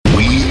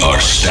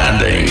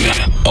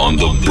On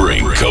the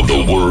brink of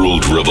the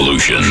world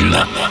revolution.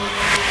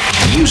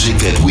 Music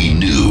that we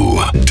knew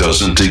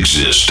doesn't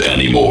exist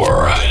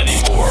anymore.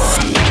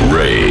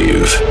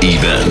 Rave,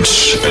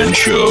 events, and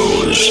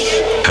shows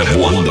have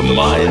won the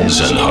minds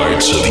and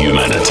hearts of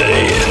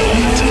humanity.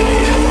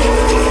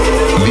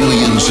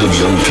 Millions of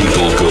young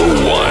people go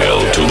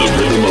wild to the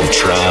rhythm of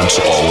trance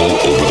all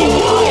over the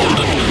world.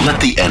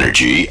 Let the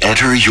energy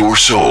enter your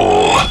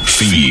soul.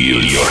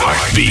 Feel your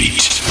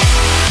heartbeat.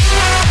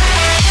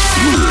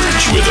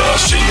 Merge with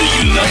us in the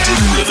united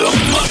rhythm.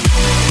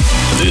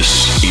 This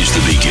is the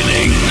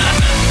beginning.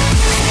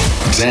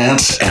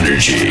 Dance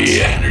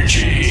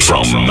Energy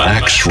from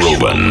Max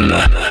Robin.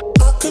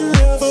 I can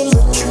never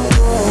let you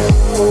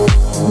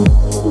go.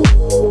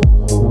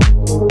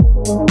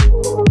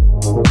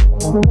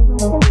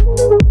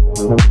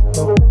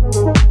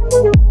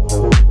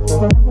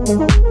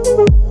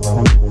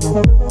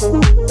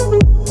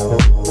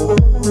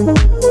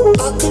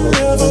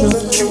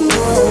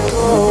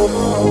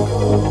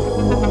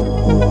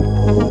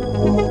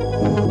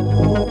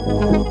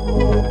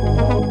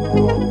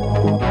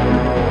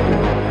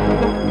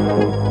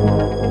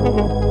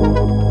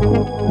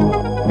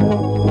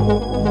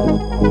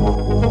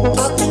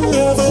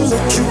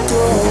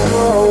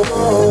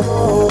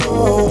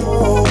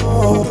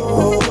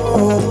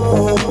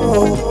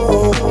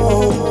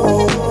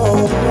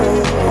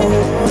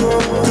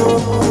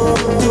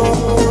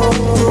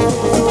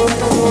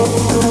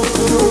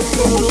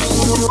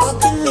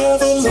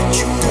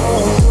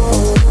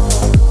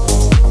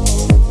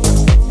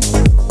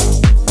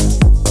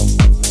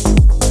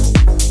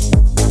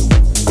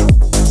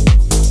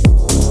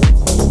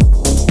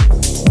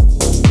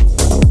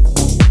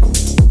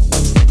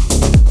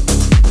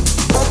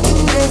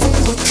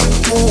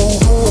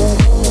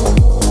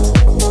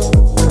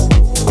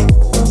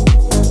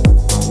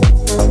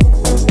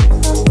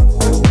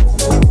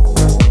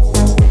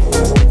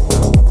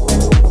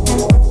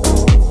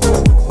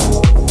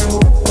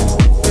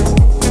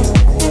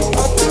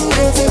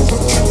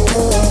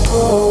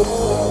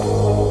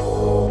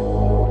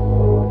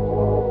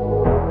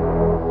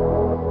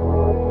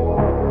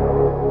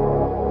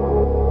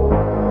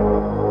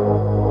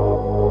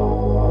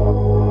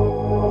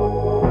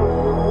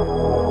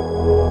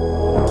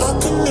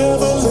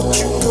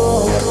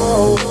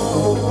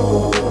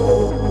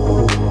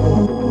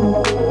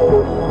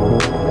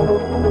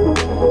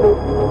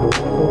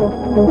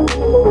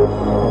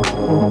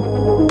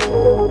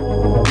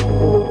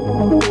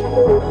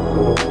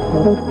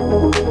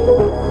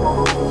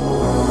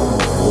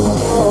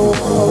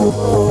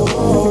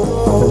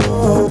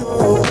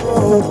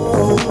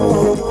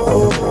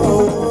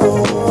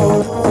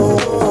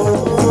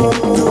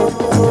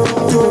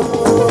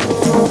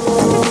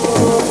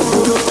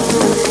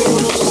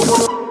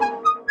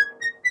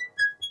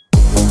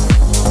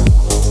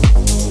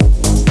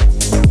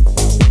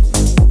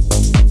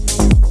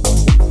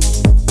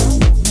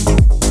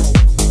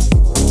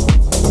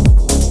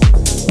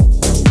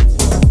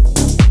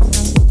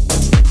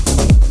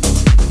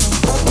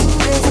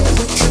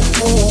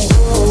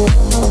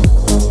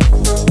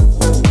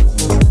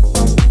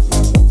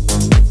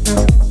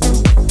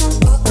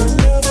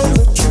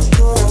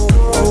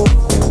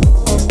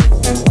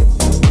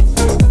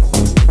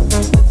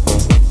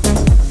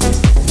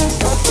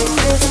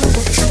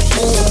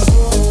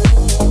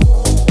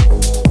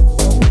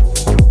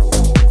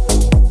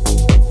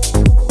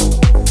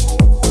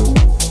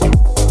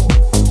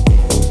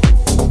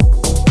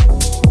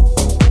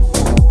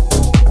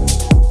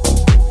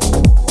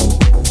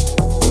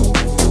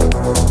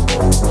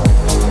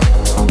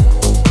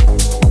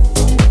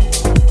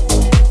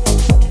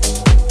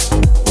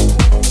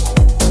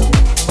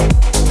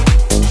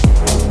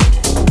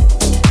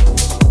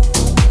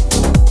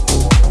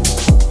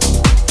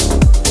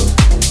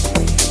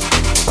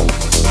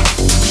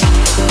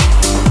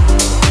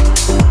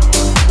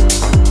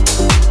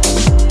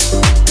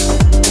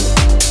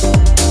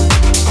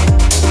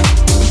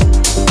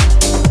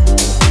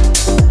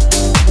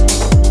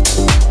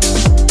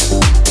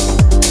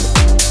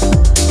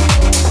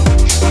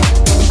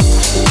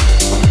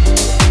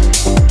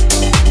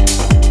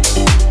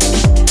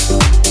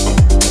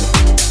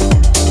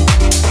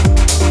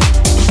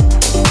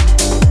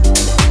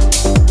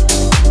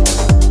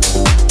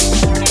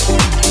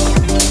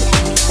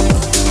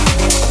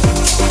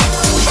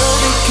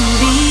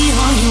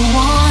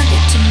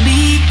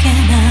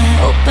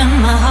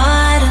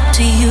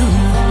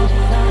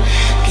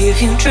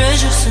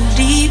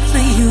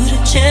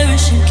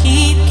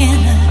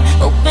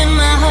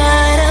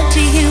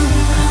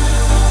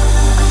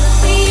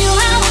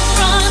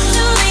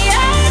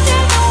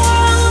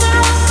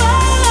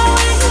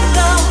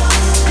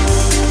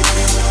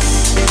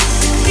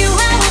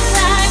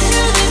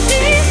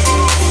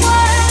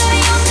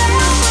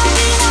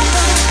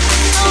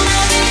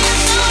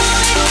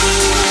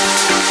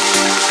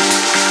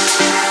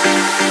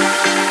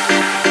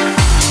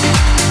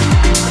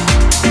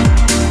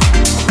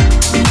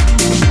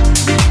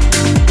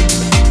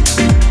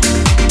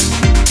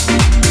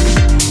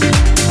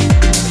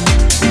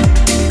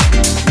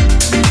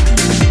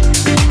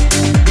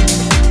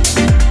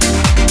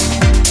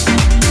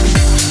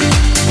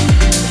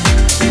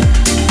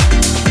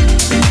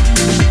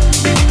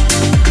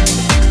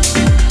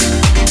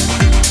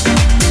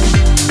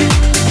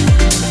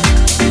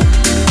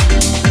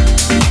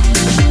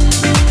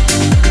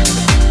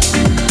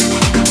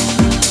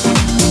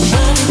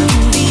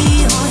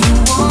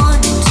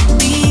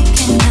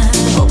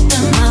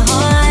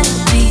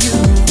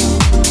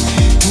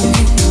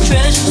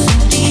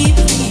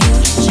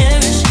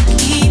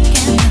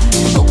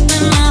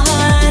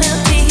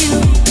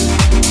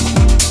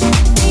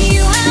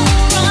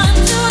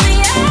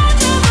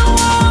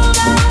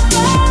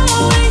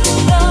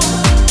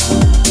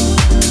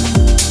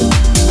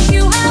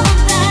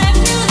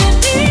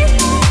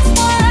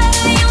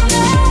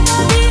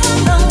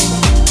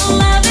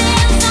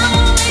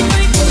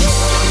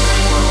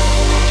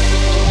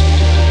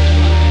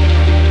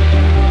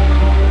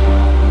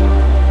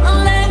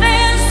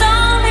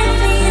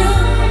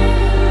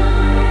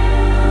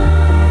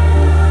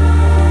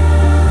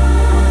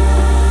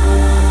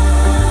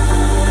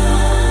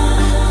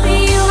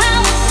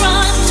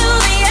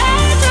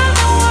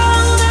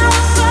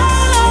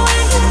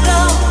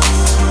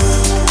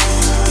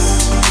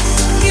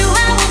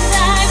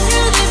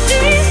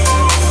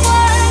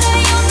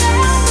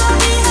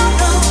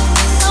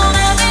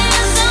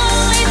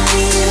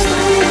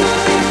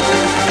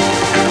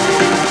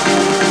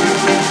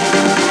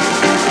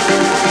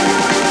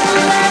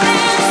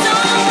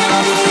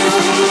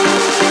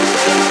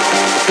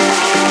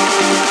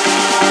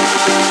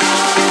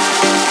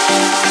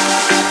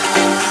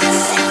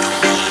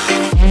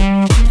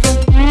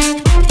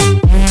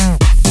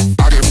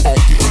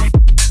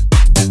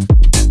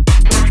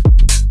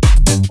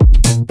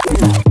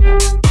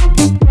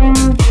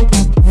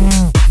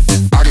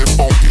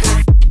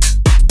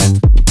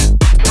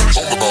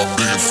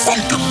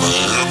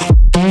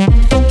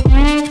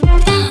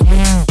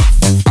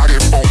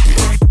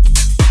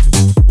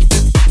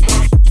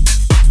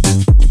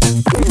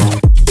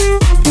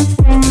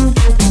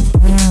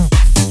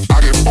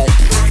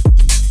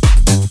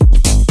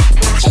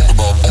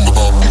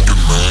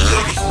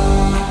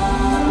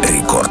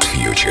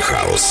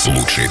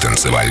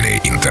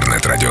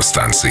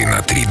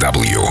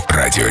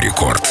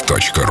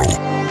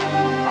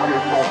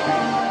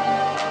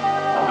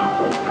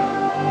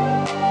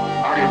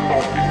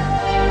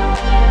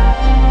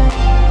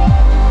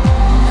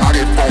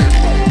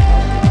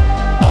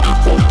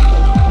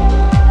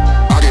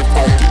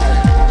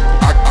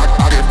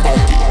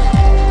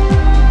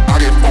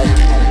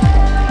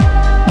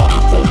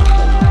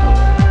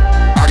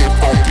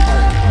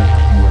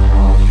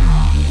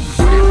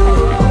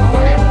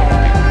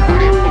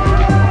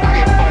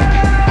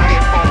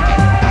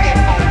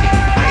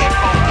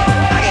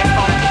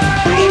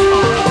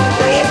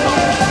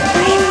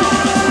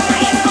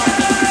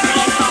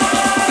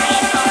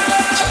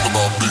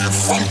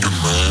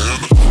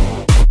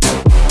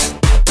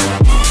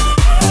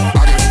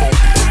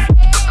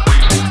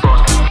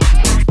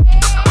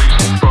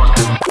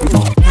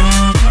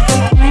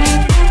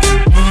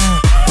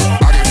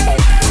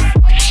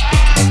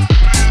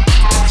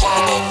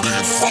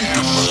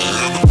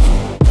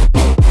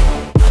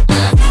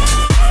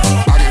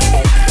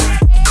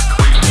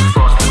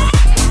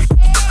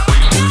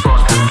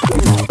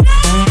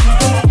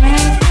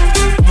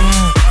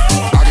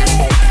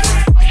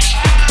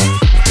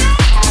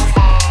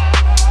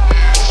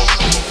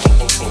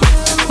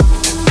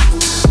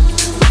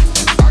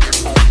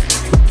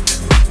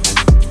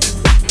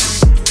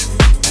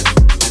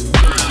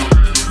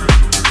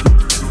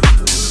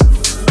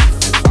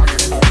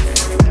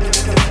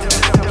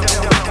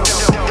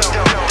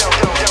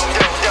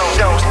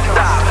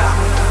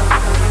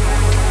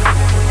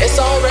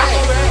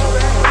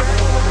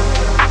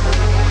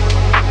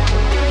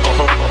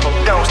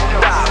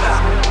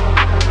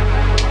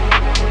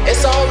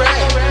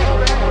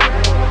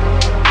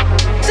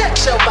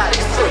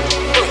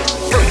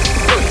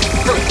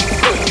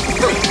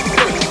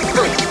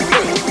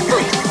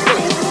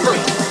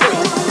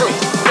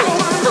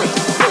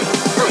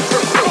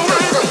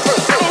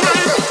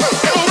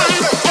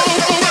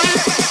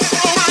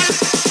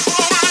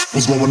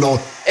 What's going on?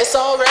 It's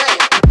alright.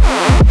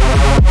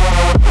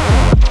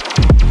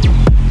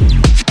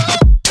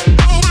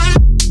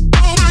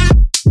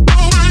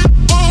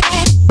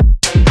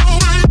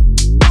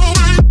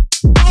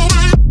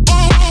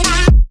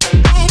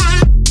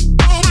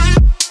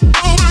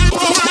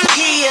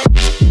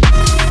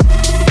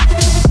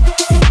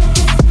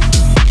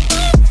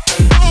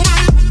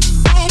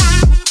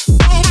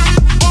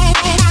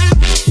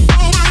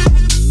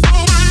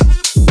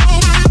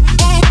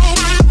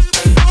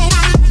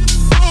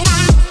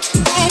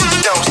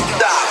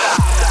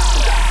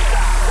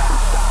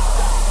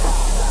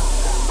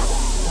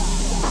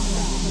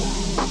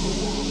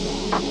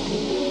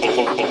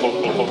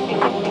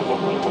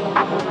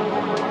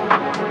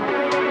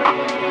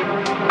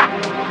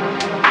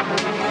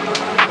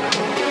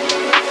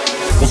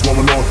 What's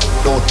going on?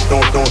 Don't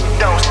stop.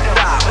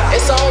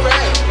 It's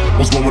alright.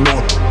 What's going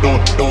on?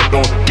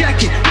 Don't.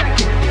 Jack it.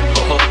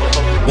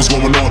 What's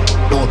going on?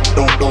 Don't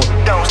stop.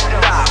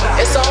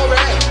 It's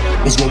alright.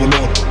 What's going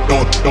on?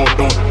 Don't.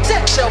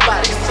 Set your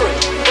body free.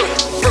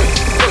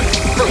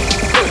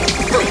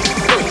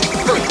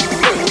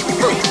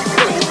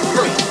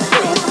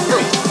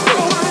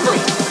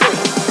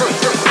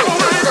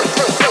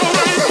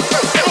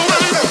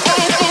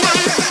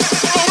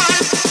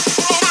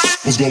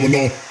 What's going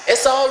on?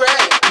 It's alright.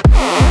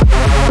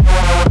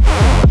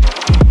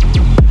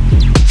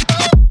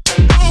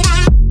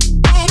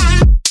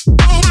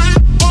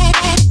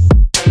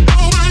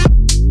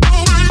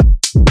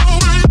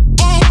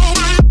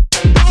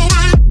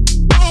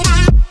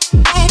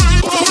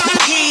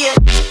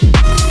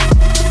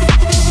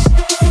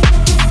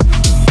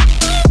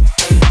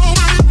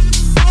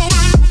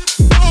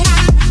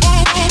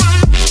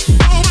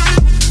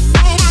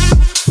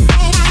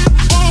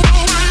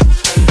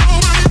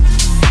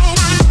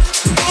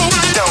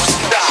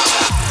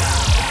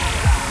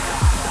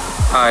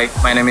 Hi,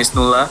 my name is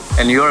Nulla,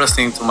 and you are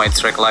listening to my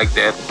track Like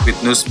That with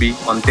Nusby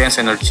on Dance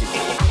Energy.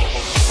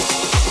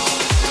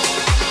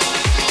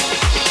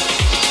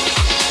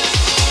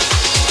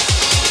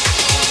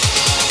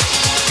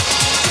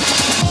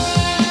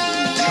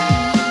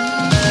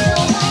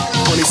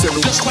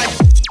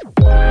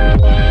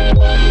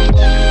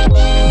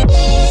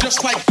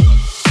 Just like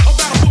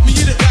about to put me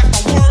in it, back my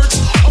words.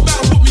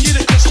 About to put me in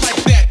it just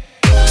like that.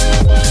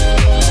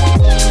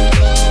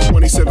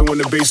 27 when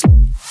the bass.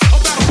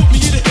 About to put me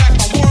in it, back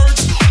my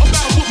words.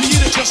 About to put me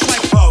in it just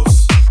like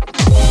boss.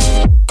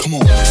 Come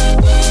on.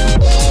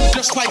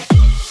 Just like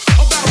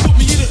about to put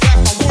me in it, back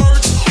my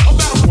words.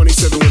 About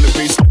 27 when the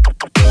bass.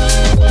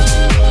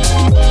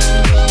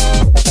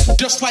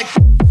 Just like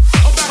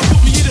about to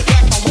put me in it,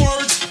 back my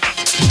words.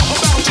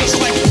 About just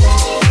like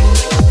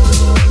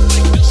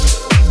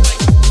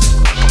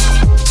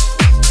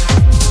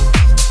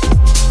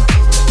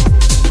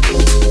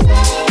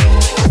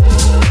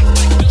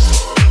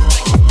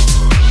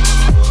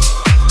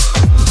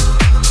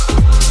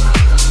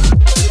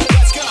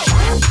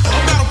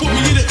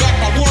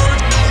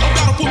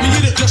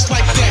just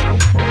like that.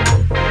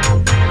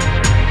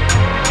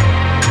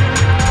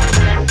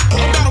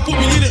 About to put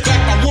me in it,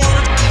 back my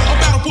word.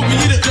 About to put me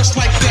in it just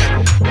like that.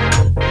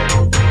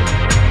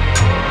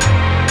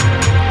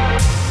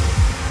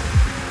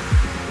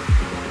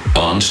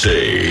 On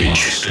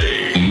stage,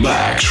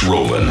 Max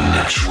Rowan.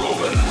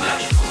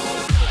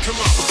 Come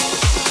on.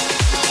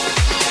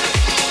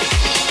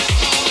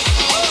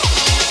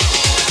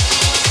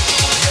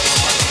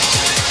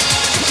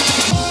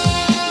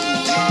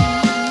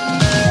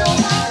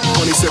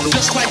 27.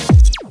 Just like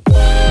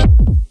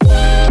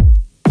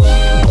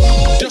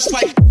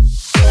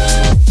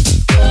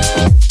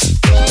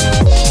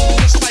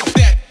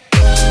that.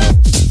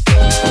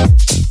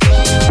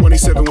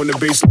 27 when the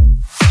bass.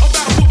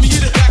 About to put me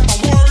in it, back my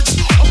words.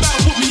 About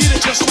to put me in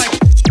it just like.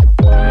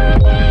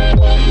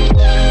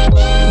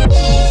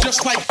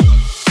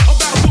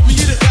 About to put me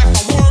in it, back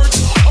my words.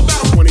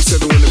 About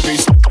 27 when the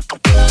bass.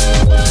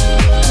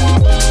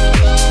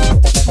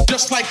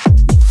 Just like.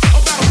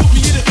 About to put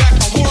me in it, back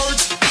my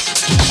words.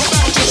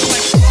 About just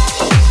like.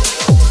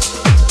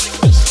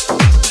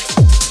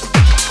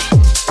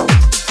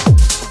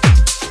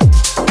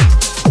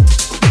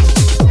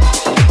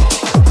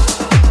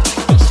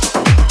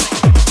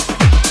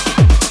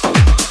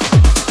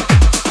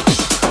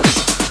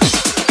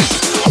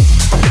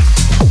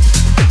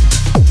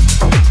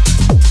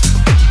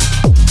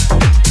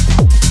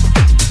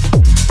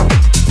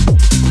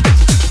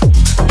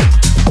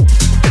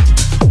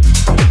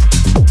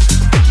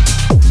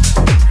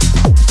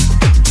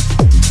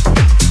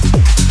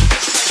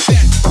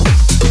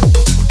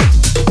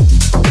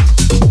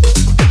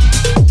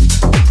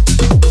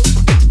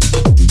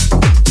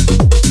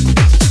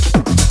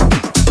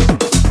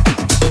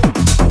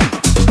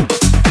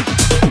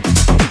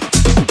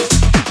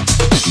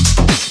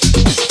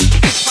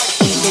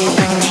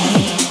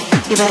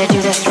 You better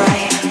do this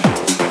right.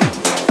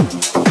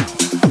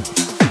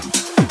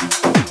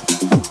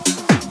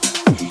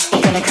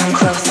 You're gonna come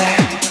closer.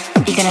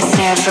 You're gonna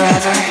stare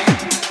forever.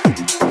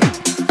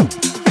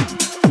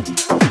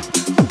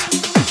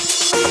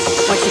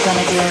 What you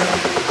gonna do?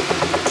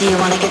 Do you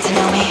wanna get to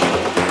know me?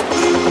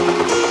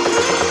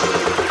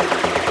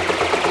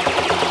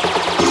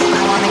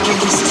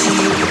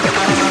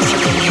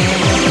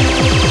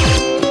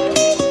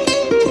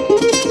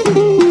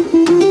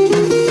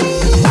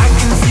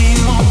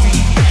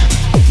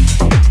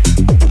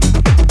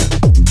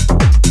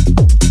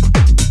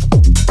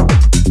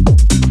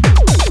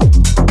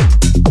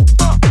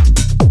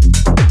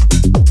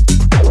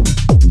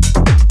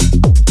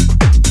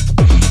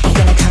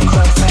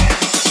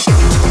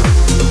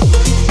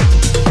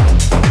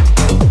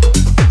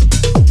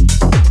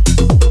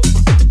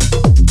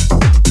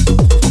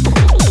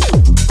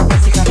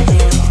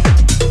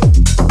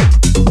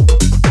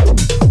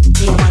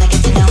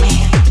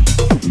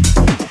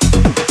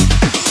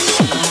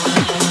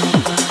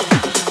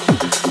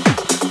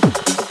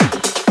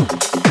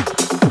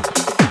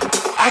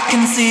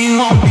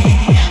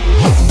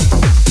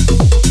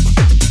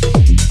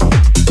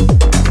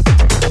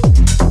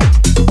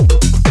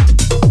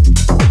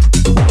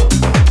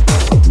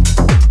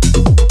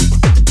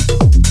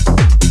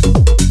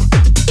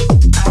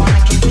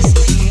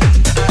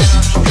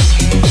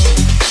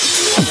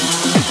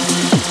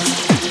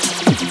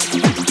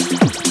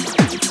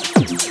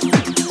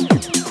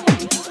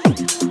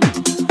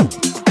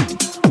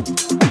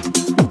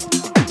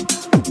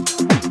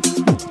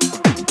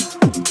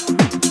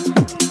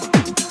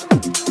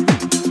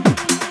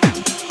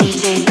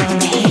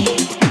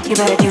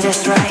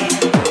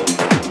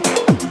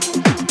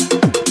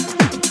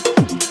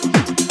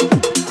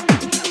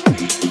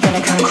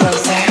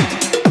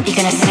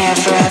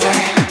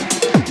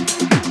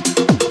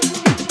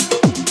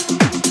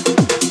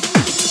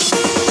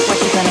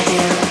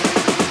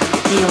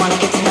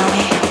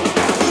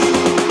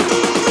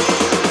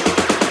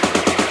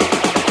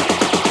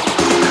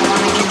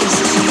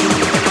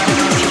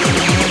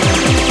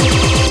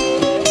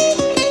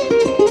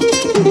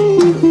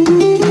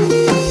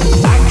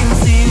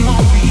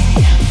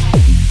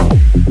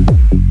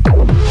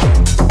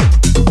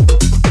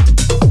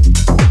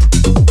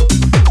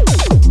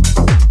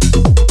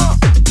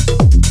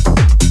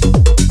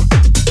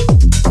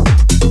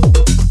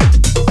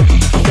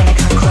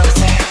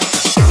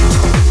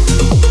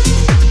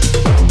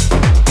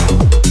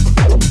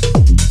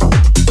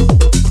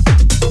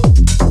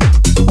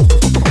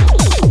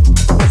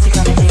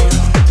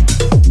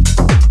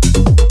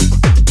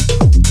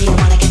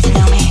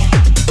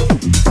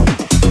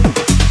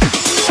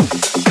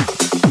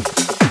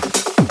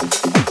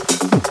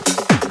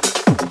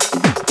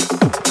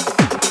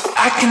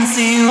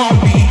 see on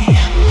me.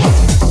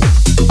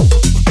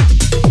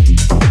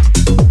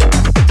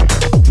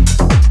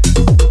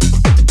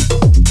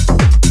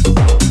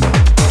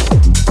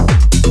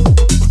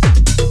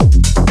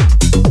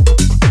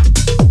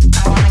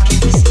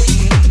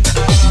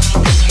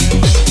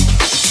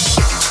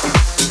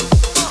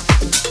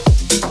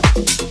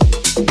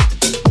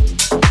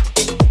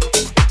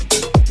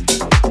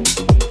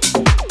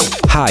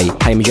 Hi,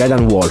 I'm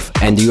Jordan Wolf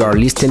and you are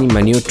listening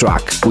my new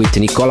track with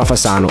Nicola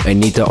Fasano and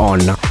Nito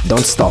Onna,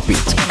 Don't Stop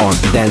It, on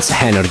Dance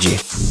Energy.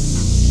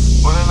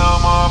 When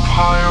I'm up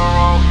higher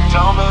or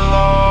down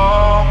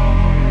below,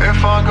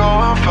 if I'm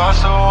going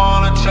fast I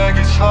wanna take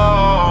it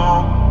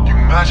slow. You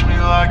match me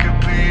like a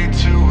beat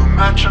to a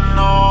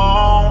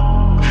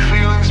metronome. The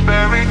feelings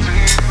buried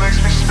deep makes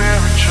me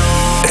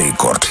spiritual.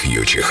 Рекорд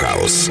Future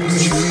House.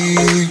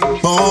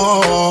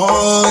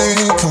 Boy,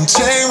 come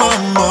take my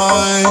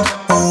mind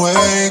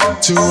away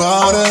to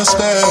outer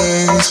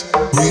space.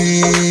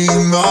 Read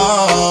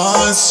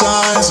my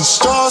signs, the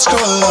stars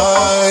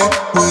collide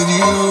with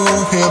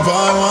you here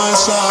by my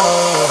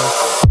side.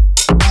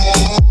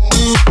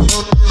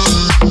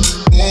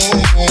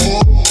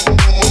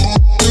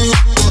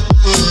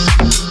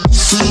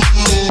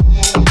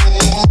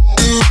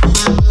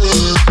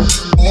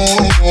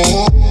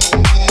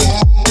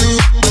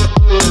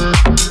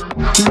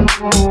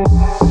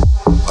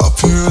 Up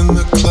here in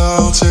the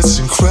clouds, it's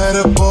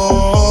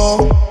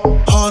incredible.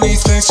 Honey,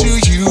 thanks to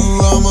you,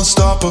 I'm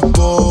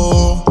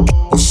unstoppable.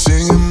 I'm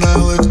singing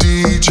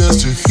melody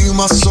just to heal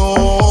my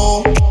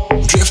soul.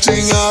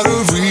 Drifting out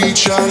of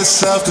reach, out of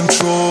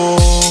self-control.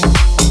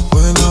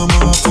 When I'm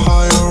up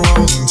higher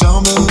or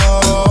down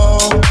below,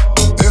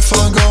 if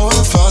I'm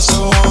going fast, I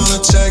wanna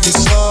take it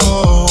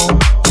slow.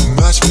 You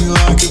match me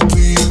like a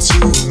beat to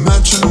a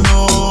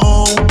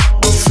metronome.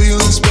 The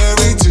feelings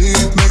buried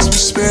deep makes me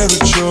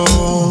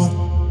spiritual.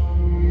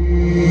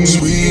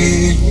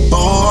 Sweet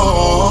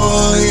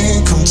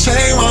boy, come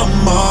take my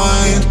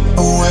mind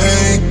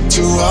away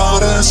to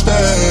outer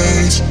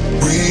space.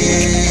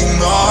 Read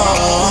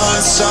my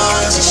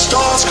signs, the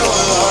stars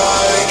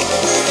collide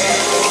with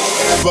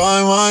you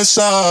by my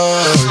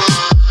side.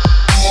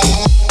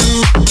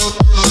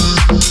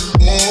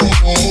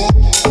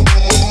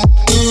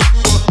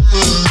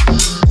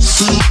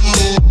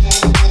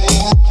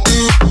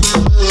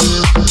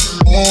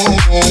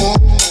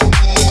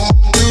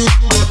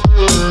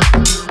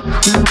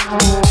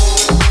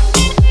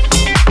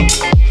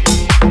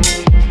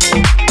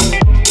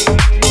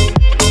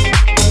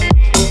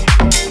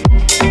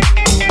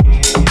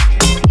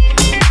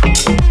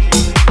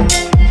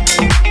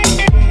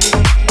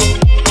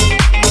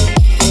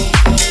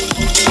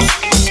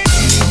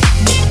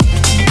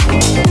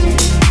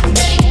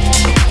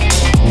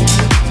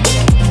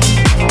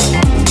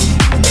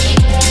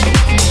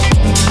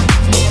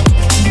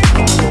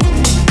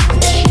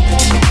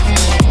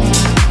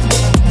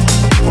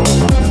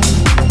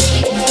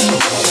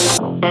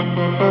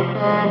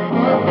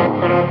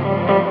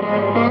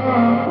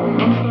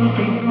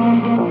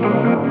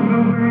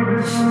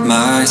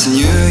 My eyes on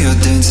you, you're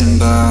dancing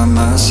by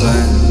my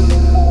side.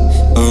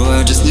 Oh,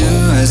 I just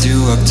knew as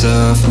you walked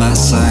off my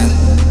side.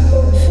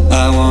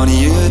 I wanted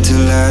you to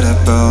light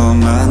up all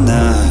my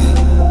night.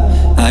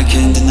 I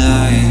can't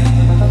deny,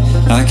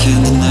 I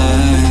can't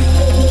deny.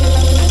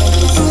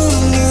 Ooh,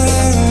 la,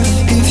 la, la.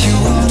 If you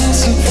wanna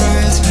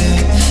surprise me,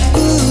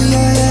 ooh,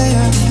 yeah, yeah,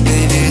 yeah.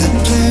 Baby,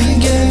 don't play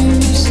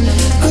games.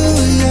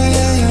 Ooh, yeah,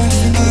 yeah,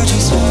 yeah. I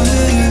just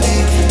wanna be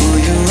who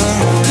you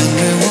are, and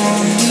we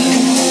won't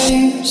need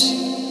names.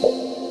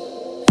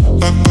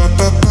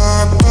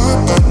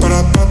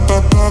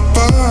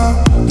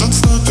 Don't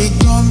stop it,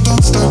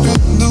 don't stop it,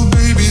 no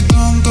baby,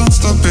 don't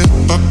stop it.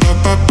 Don't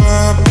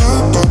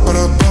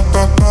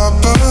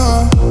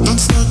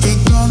stop it,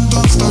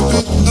 don't stop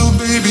it, no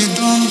baby,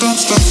 don't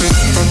stop it. Don't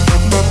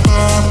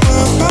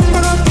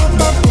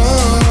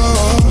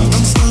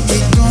stop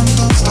it, don't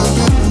stop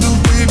it, no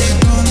baby,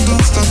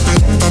 don't stop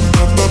it. Don't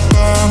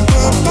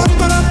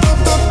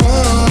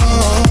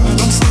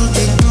stop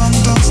it,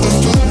 don't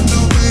stop it, no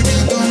baby,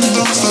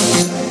 don't stop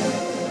it.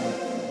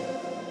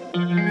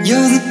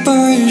 You're the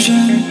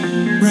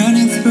poison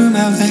running through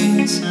my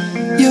veins.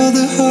 You're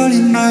the hole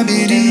in my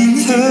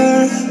beating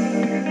heart.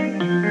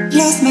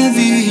 Lost my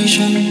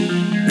vision,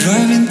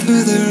 driving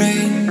through the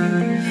rain.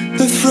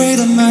 Afraid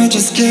I might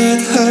just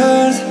get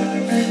hurt.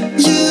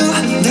 You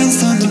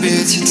danced on the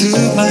beat, you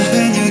took my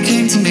hand, you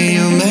came to me,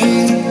 you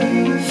made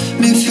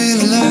me feel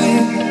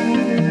alive.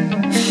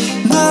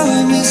 Now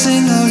I'm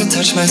missing all you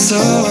touch my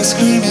soul,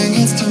 screaming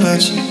it's too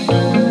much.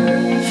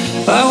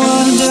 I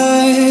wanna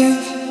dive.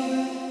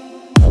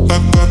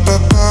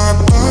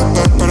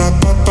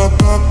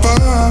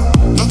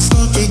 Don't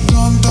stop it,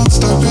 don't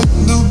stop it,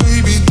 no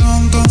baby,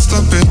 don't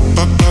stop it.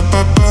 Don't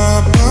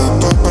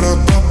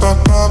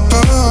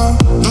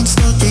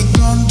stop it,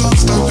 don't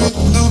stop it,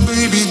 no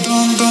baby,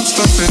 don't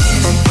stop it.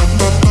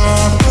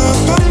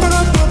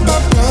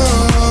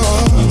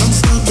 Don't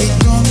stop it,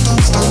 don't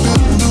stop it,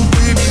 no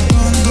baby,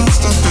 don't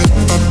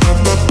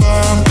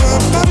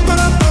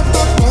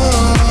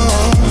stop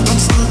it.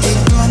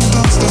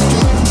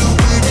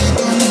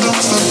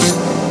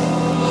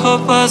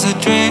 was a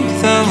drink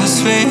that was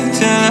sweet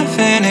till I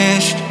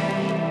finished,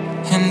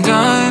 and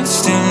I'm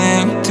still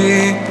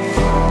empty.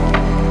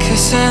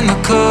 Kissing the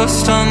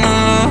coast on the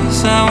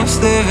lows I was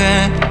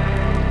living.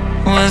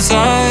 Was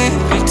I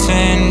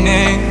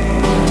pretending?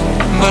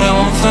 But I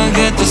won't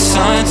forget the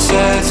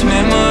sunsets,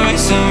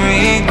 memories and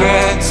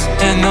regrets,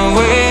 and the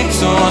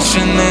waves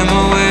washing them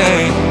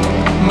away.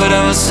 But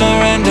I will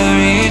surrender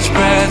each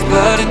breath,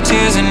 blood and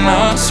tears and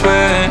I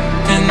swear,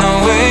 and the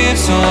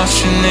waves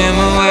washing them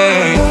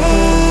away.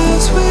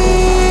 As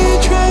we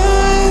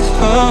drive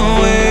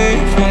away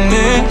from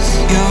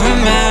this, you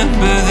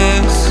remember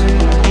this.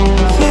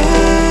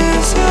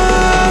 There's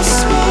a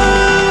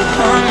smile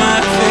on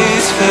my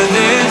face for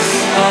this,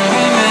 I'll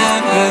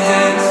remember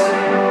this.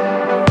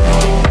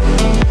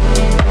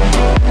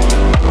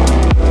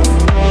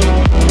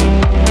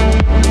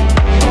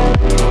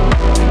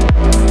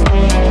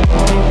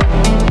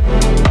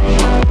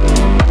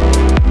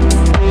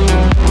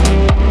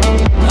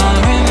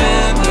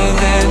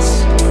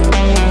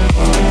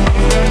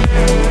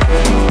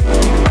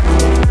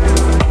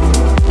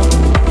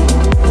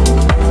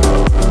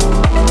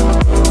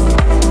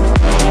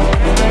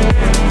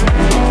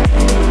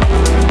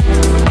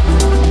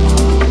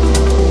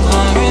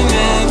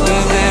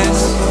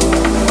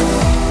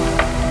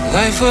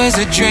 Life was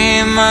a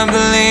dream I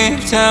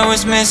believed I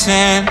was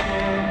missing.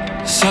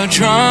 So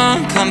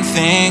drunk I'm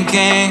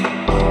thinking,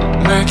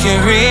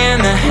 Mercury in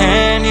the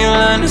hand,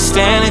 you'll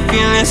understand if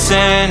you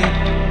listen.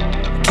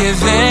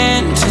 Give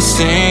in to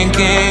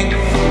sinking,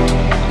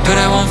 but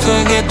I won't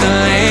forget the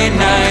late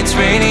nights,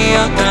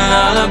 radio, the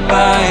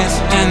lullabies,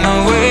 and the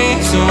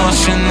waves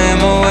washing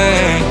them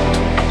away.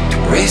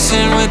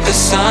 Racing with the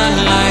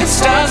sunlight,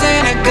 stars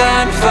in a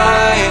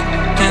gunfight,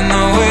 and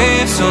the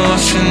waves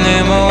washing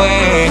them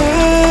away.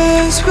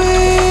 As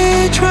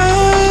we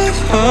drive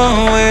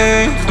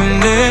away from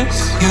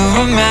this, you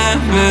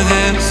remember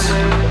this.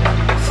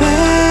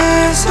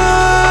 There's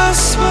a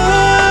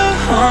smile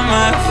on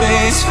my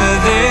face for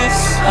this,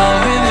 I'll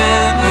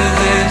remember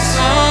this.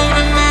 I'll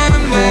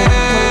remember,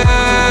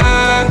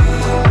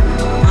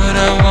 but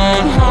I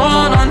won't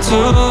hold on to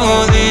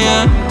the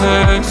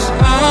embers.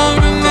 I'll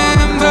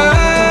remember,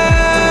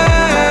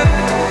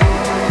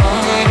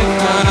 I'll wait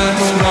about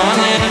us,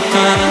 morning and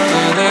night,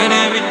 let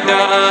it be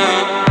done.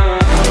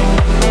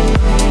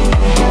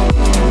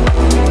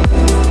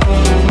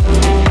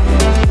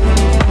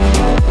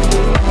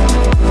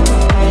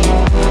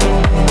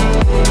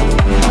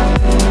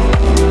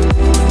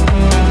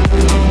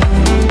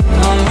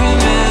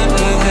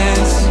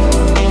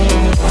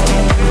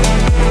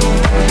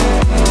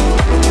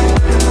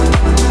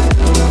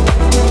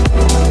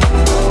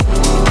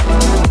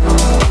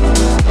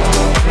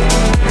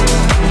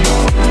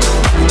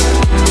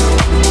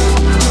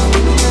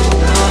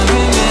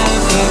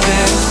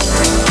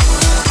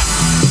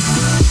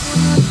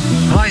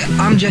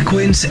 Jack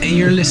Wins, and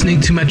you're listening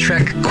to my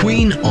track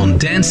Queen on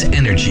Dance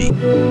Energy.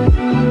 We'll be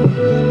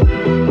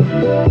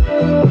right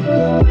back.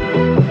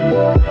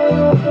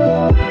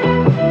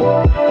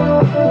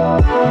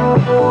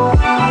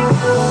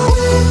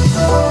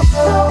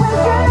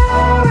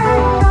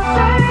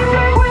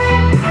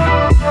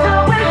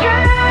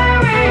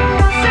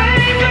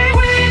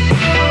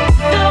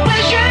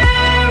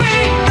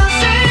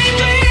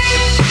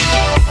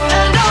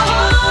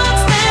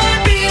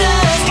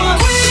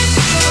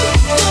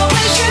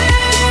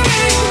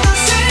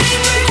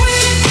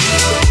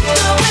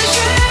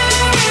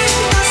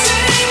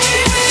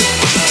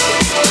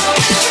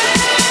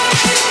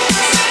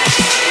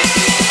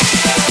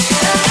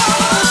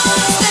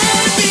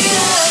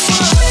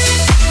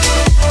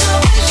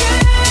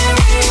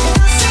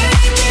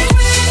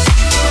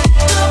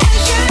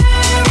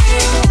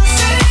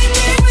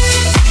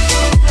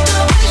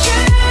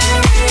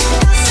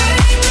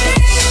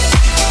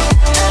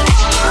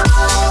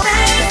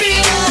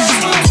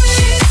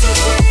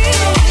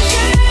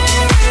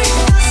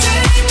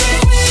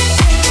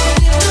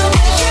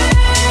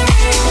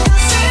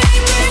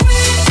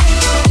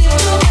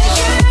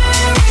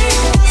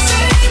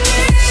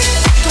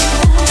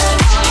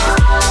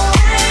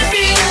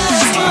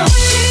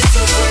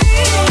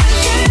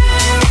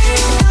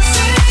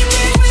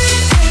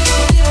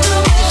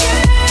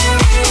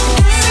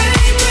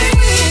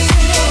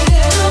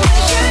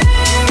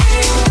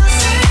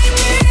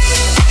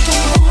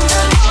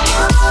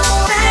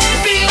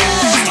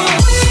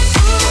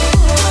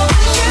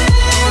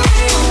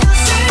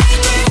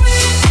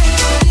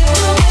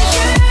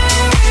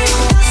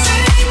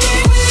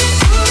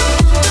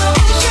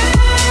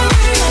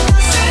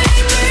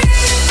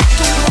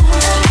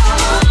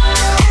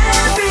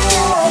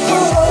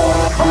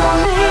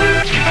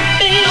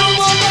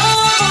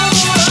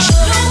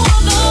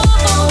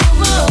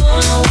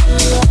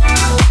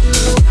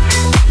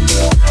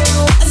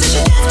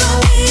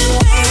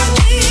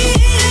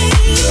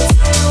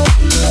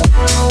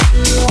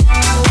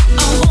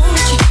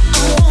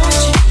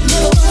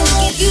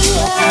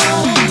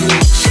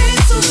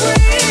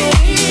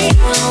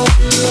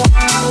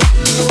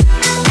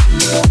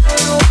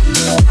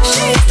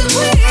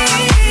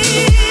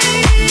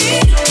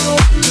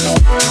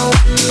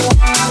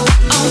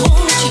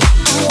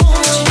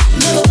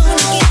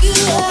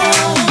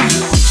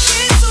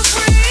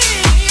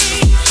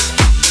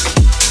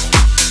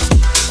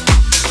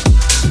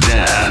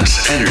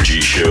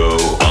 Energy Show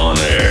on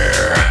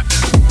air.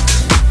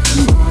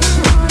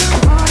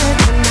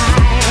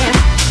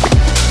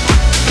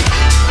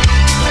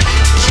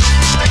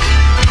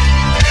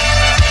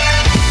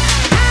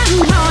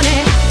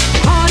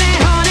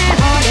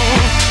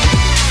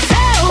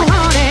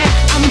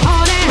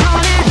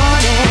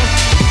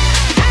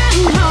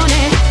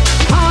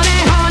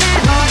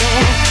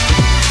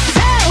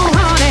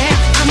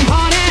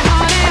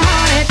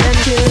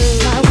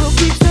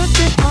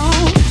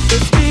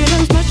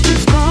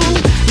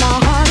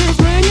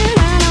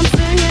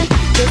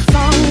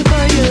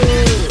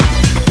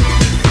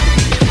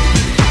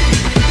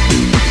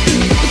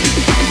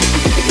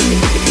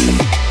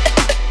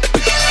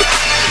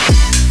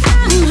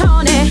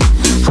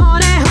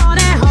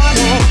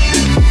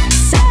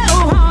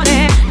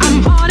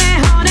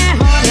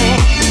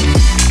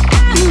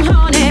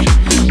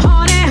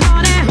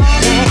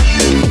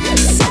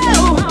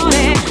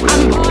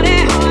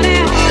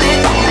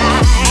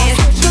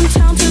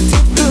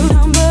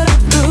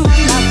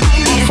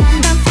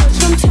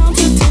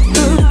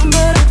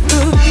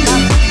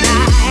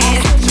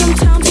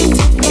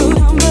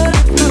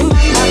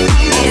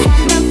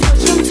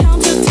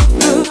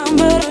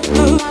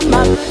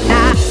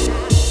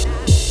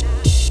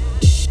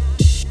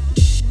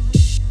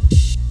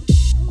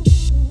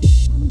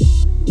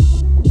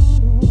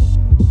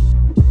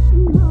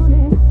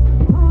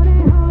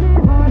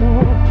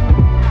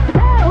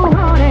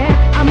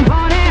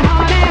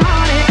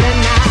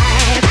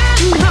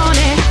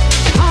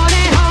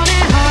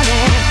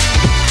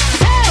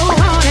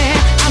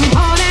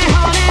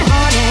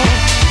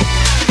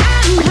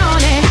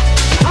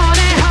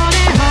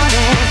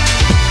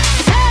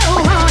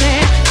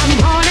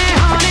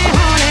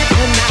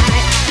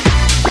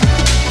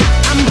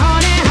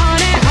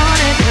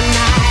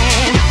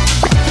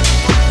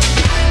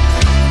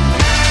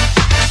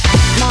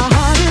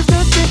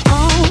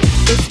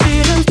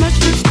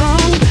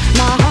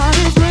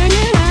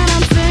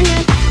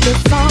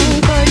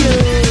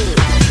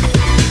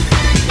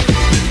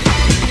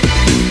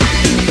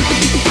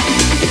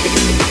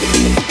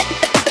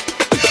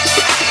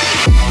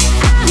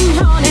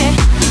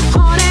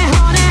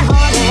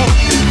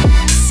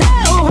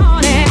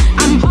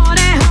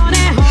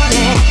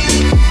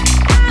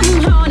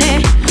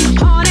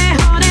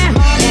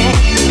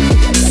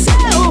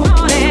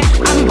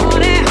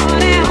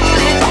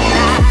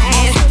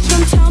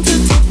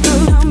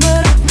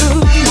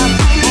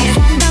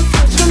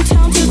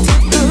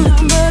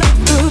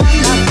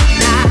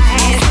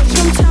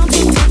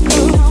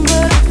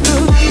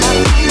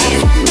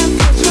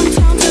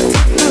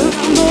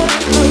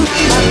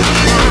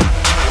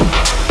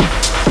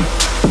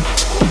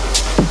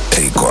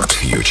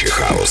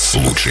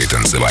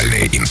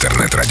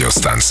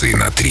 Интернет-радиостанции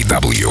на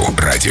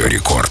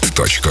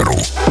www.radiorecord.ru.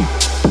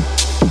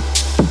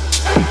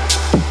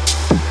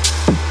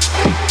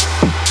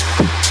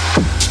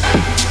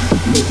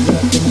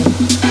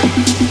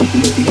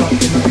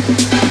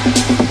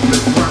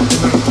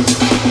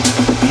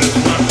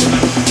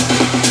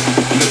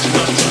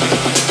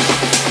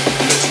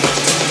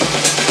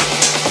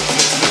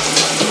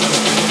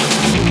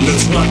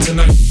 Let's rock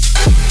tonight.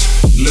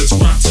 Let's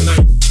rock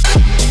tonight.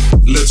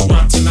 Let's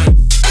rock tonight.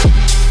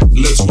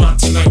 Let's rock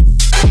tonight.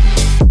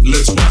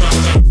 Let's rock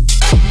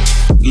tonight.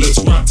 Let's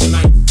rock tonight. Let's rock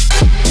tonight.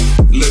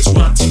 Let's rock tonight. Let's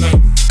rock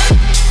tonight.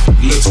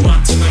 Let's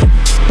rock tonight.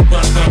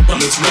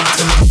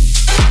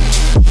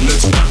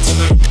 Let's rock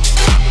tonight.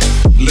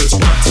 Let's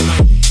rock tonight.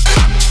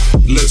 Let's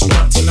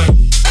rock tonight.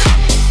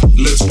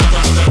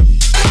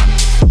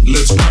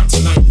 Let's rock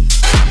tonight.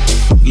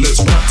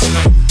 Let's rock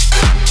tonight.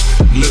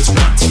 Let's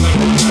rock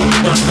tonight.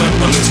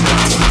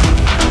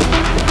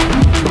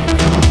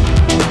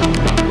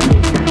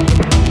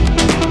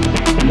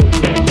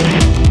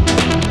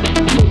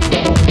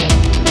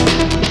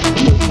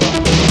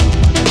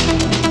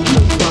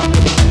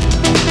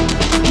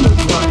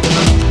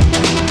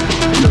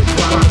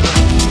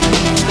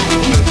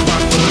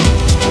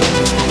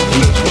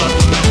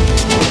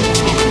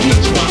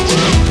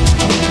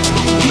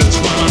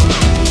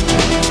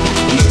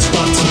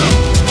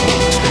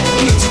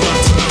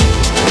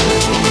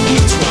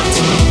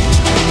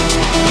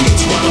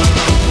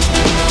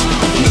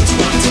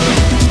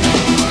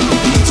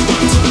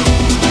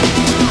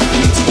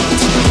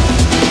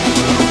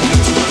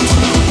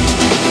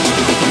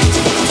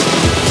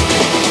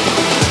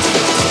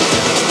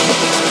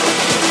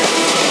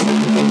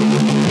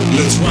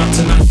 Let's rock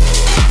tonight.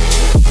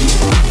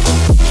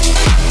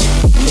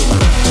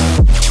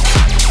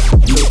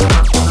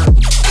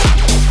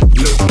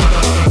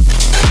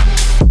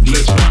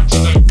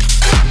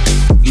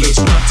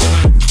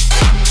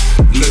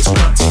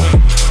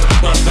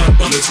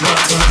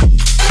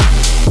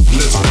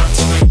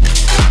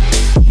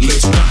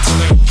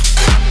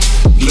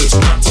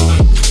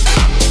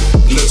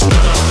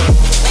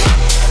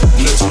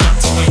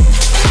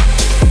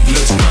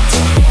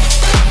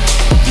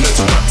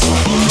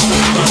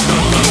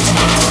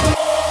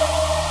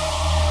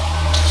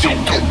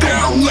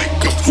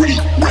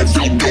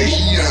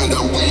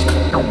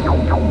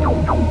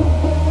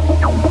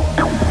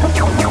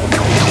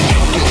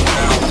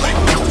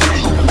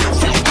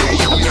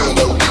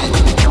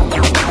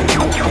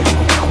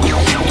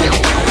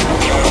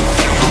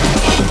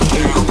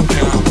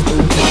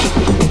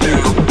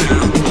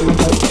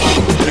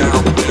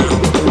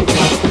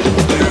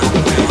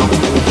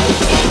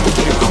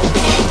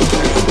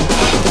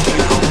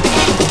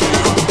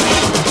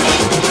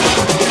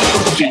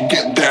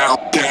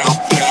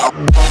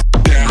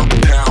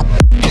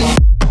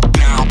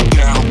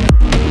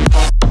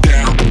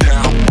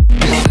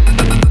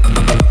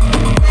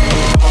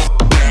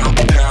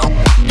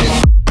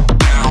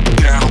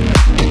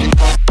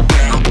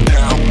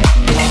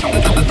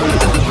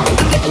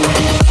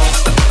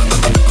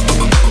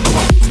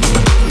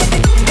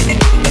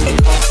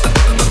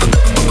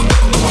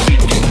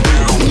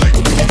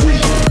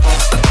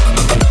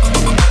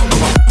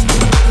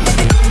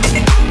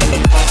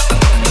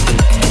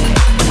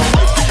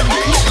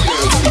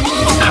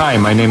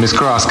 my name is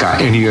Kraska,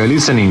 and you are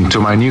listening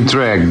to my new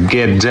track,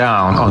 Get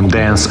Down on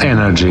Dance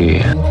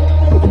Energy.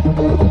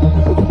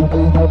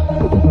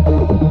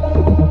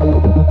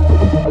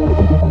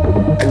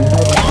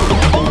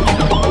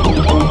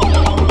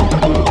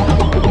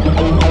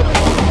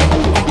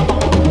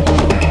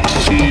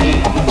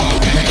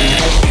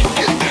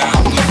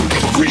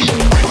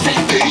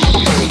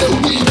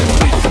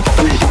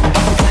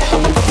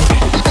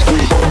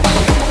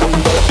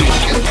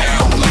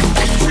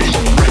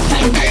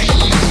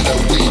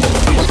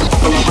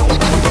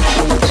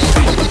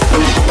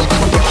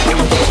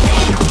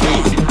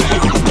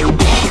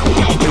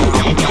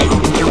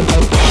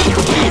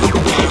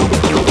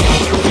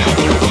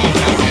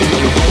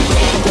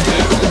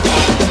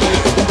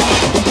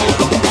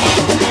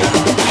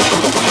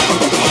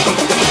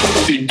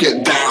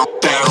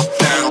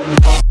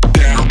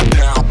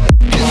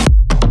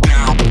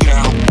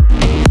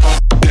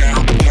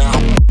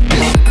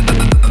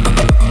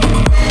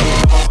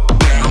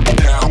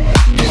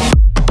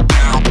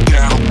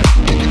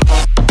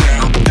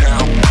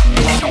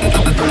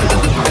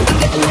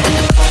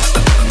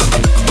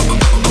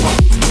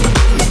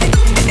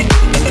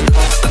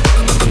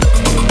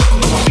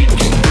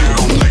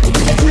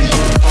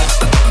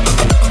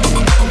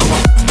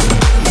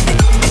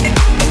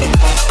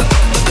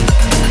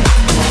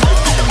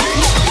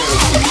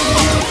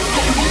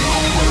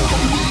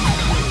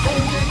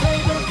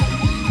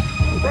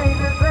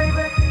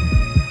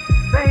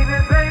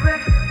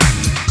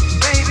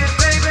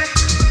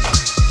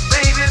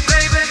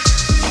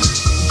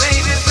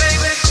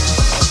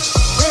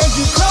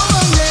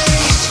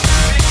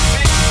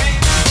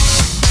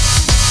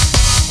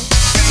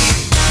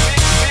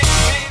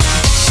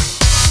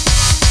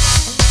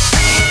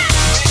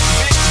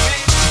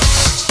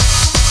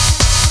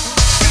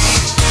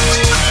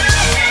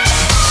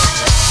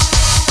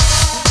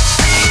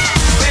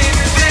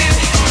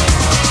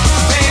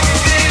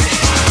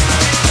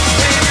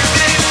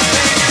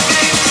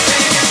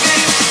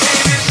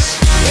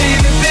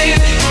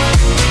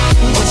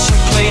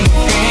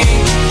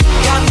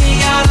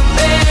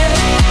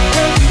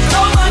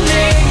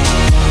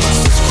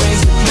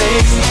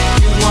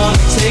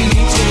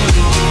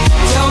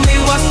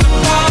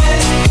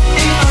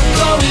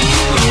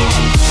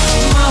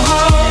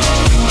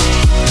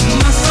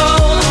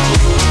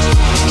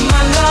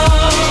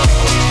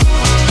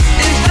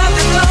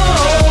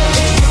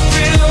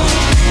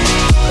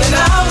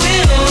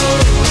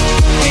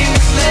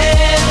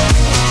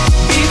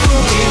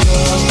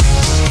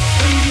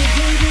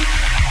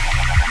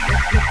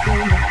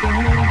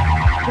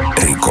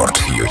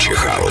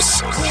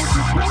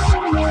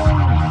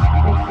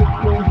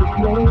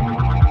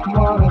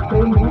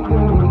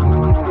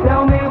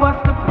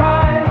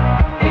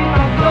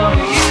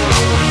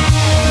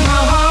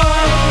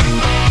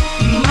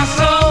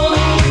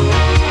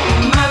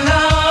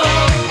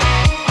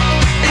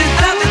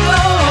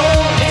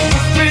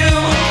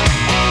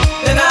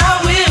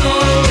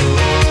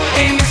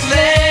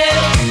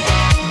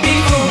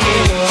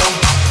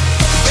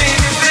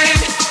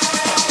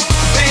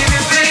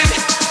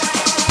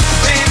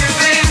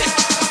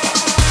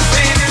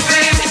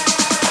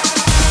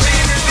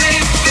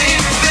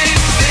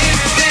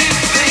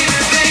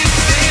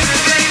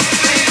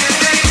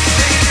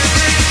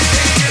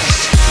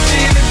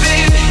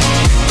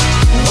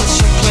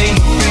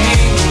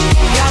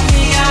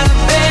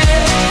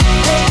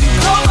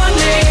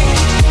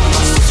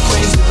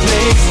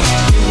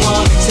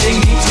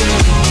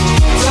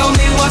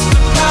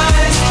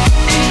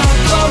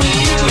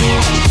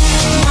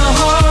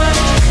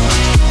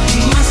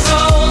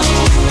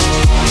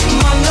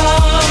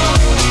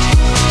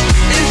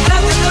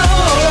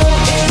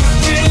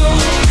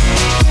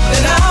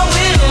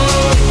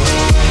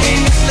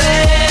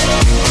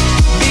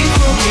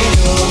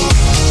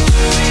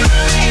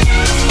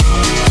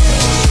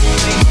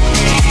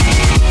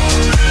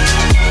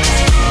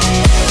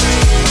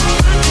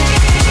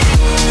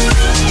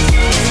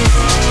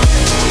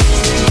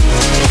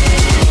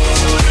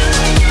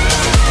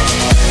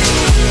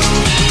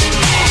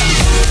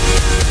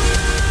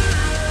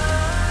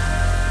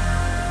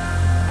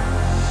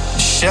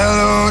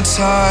 Shallow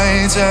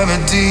tides have a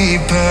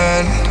deep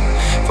end.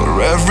 For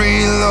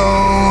every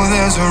low,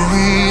 there's a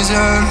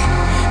reason.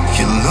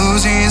 You're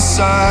losing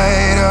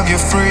sight of your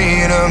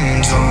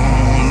freedom.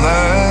 Don't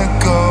let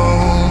go.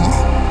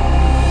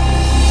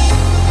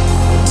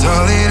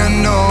 Darling, I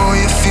know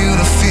you feel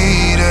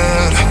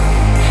defeated,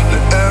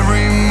 but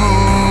every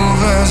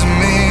move has a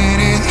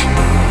meaning.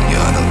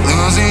 You're not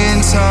losing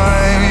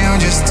time,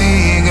 you're just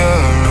eager.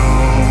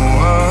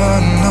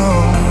 Oh, no.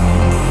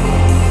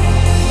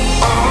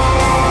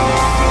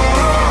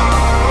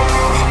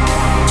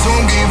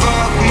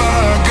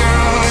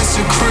 It's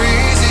a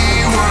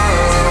crazy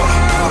world.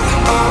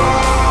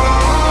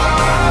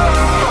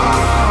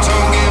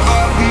 Don't give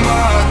up,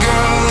 my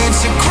girl.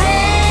 It's a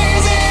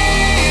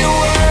crazy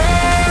world.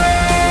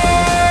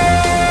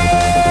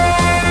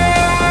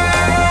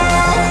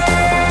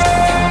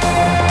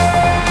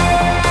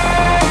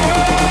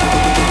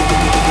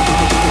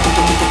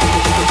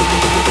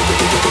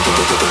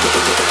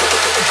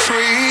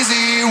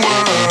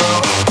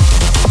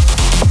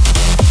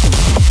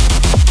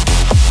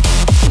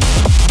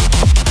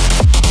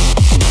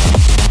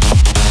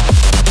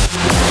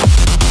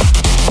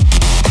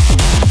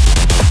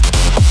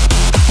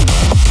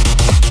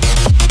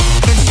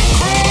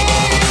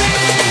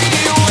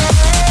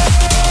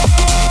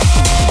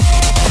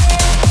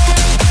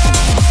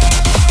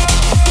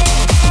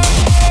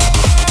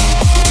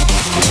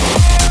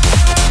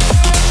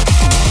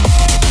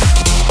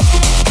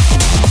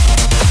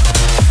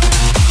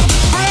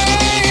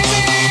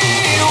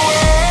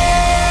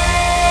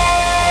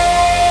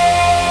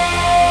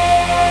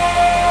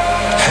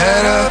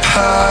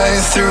 fly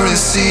through the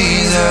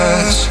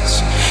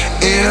seasons.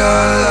 In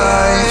our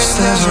lives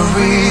there's a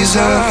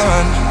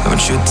reason.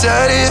 Don't you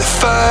doubt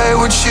if I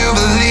would you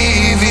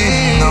believe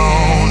it? No,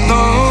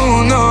 no,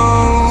 no.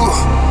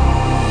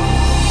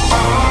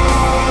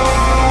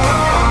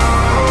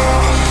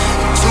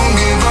 Don't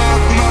give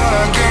up,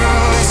 my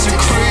girl, it's a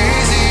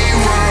crazy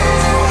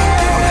world.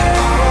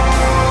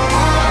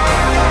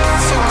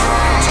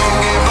 Don't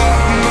give up,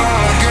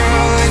 my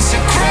girl, it's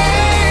a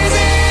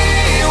crazy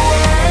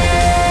world.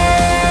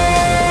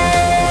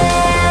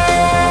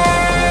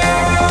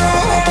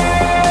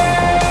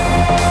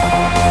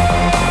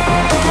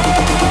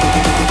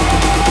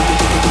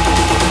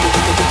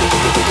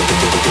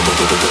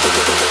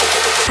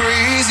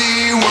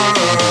 Crazy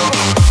world.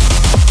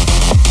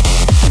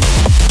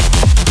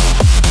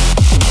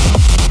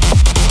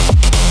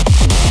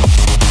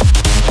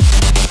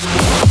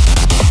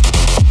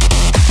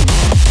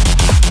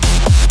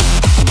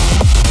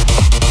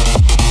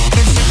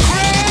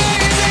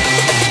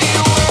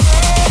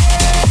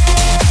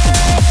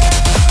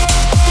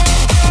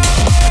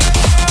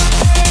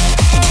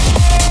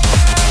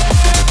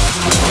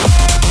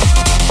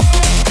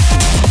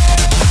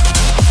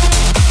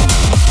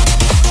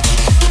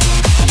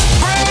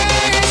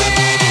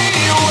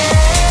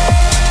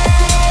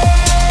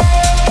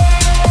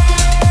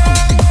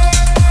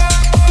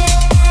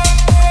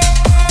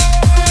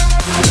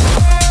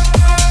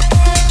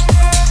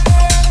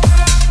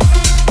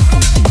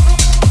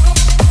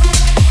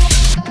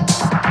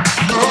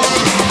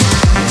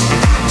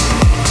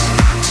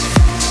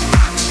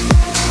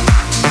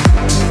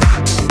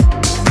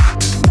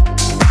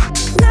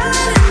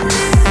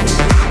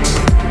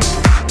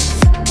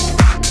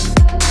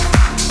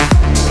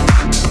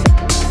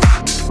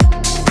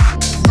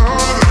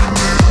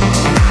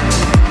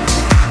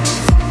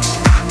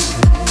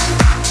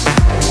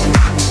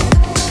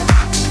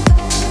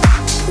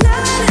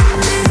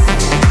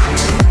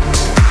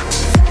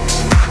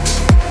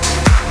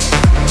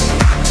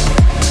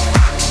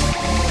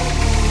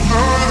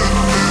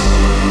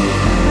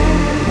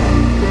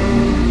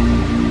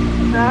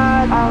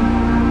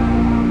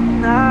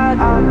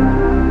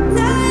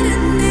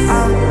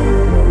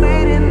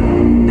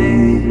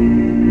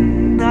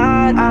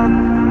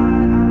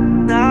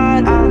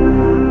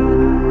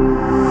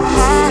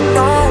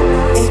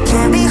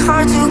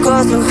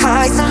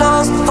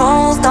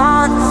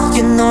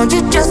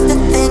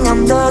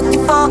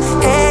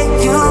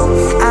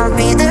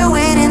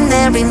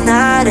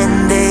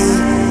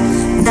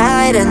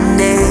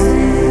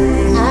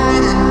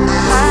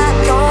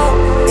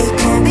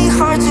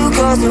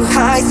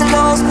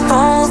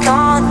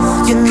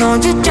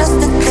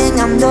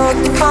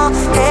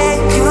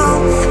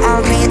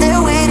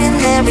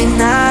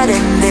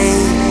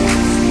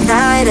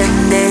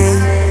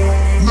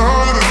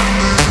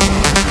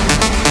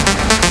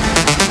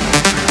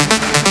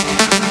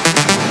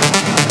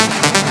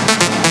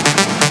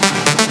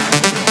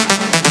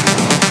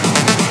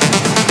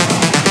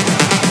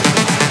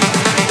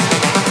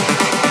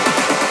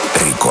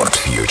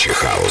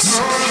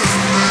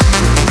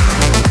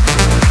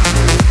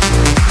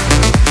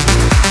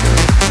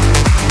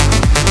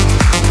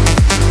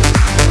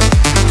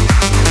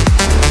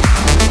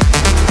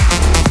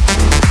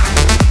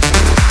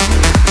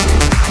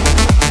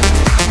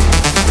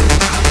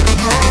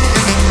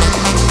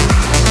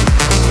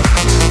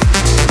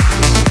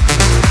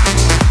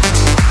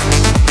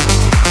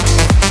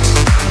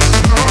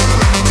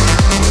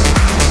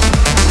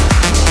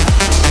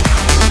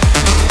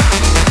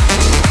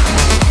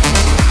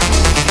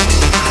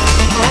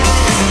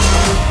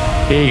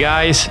 Hey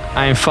guys,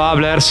 I'm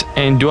Fablers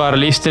and you are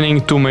listening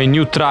to my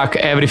new track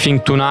Everything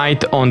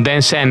Tonight on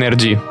Dance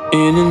Energy.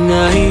 In the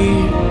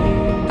night,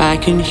 I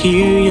can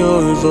hear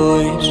your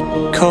voice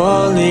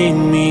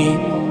calling me,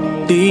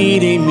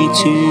 leading me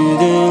to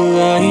the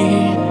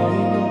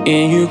light.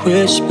 And your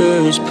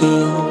whispers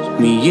pull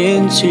me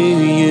into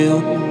you.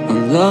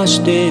 I'm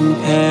lost in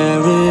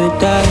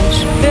paradise.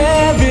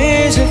 There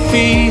is a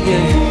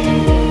feeling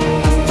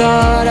I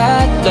thought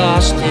I'd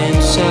lost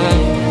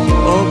inside.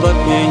 Oh, but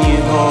when you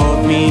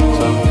hold me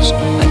close,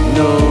 I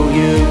know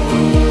you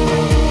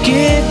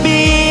give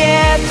me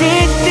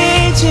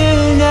everything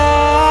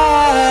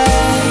tonight.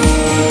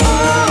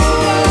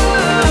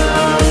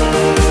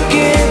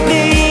 Give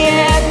me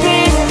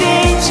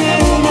everything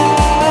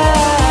tonight.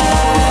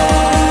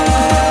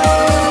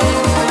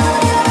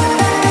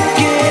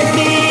 Give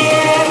me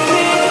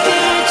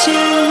everything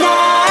tonight.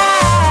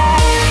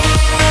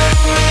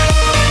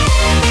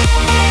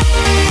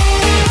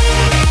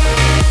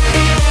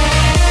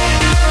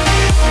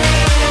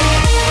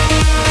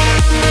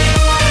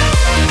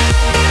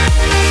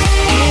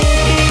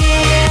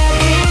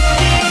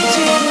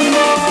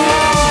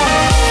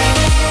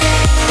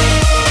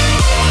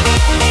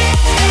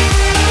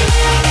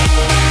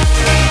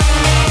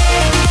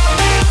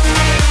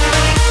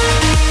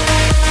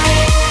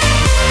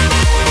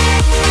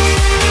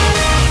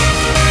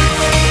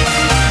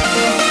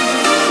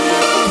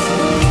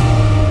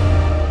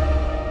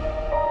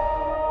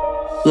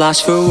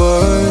 Lost for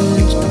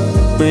words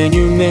when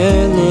your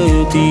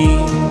melody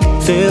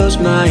fills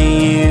my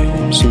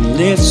ears and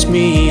lifts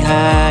me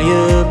high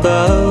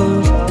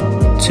above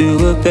to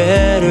a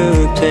better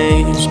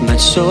place. My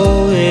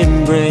soul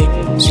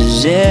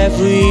embraces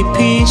every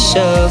piece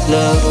of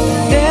love.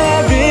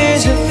 There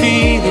is a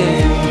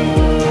feeling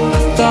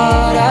I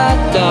thought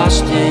I'd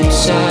lost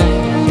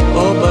inside.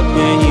 Oh, but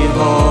when you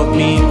hold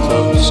me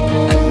close,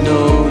 I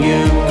know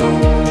you're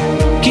gone.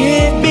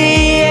 Give me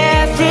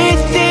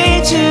everything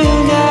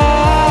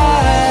tonight.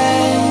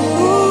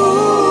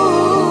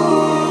 Ooh.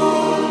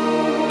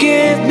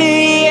 Give me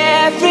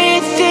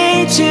everything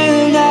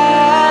tonight.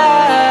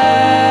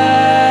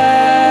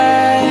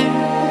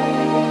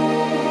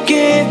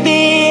 Give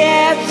me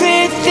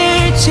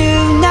everything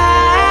tonight.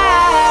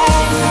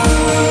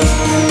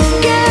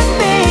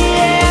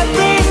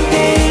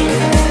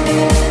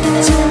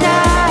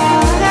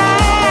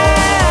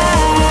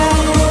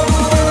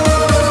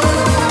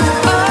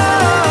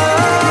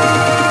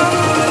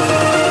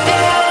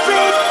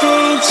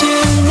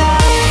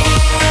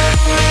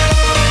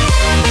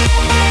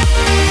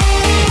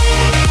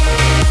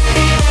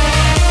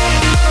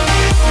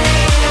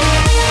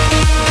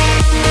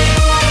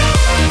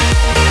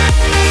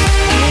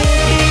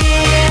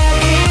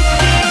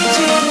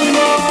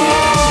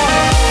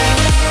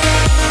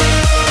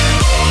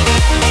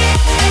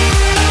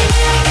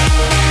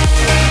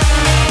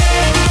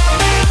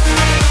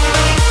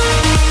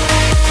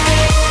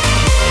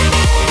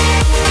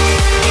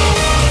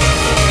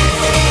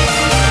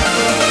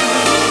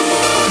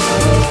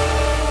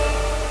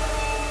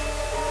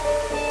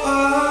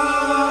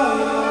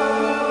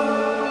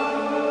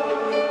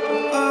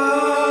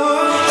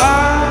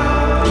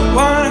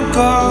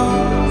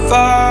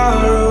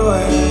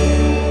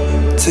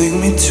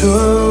 To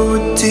a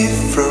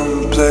different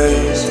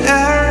place.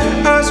 There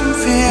are some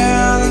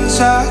feelings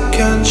I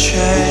can't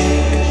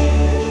shake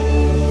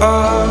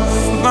off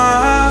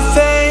my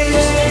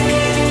face.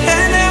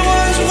 And I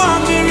was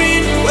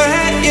wondering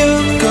where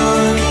you've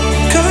gone,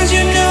 'cause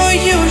you know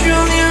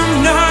usually I'm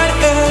not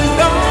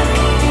alone.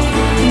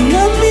 And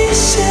I'm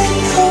missing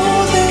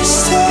all this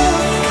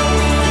stuff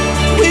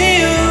we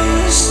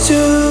used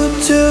to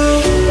do.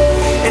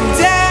 And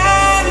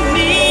I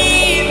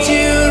need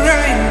you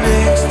right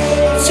next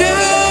to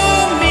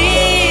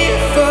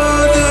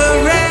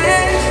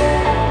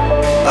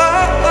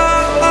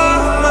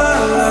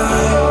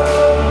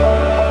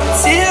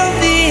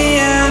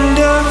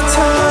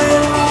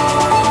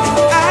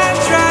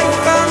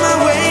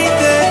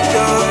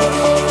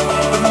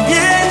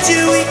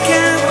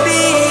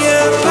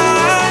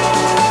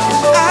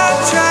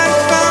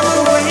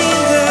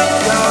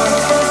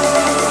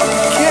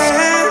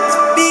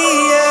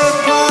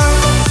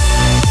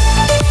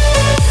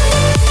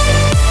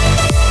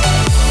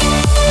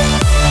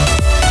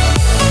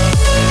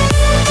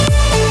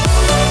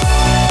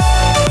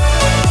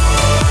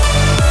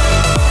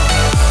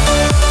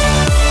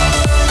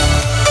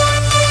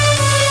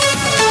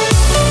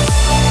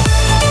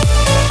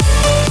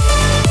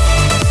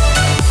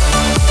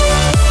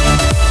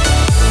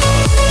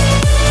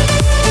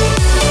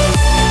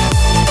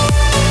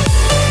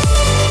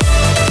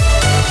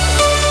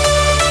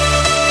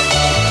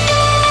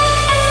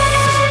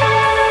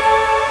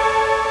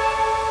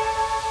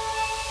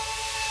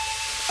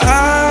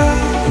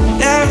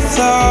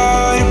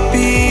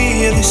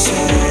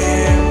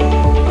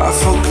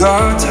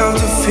forgot how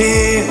to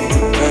feel the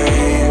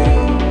pain.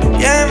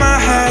 Yeah, my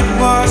head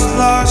was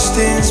lost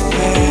in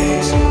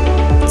space.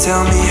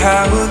 Tell me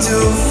how to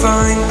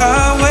find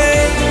a way.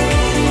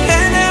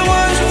 And I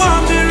was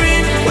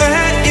wondering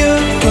where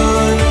you're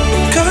gone,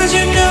 'cause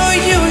you know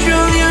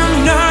usually I'm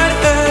not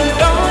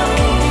alone.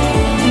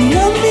 And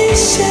I'm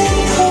missing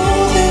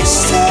all this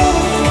stuff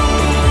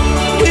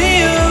we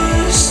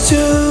used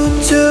to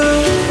do.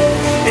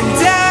 And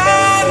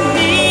I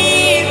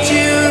need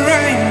you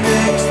right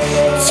next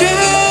to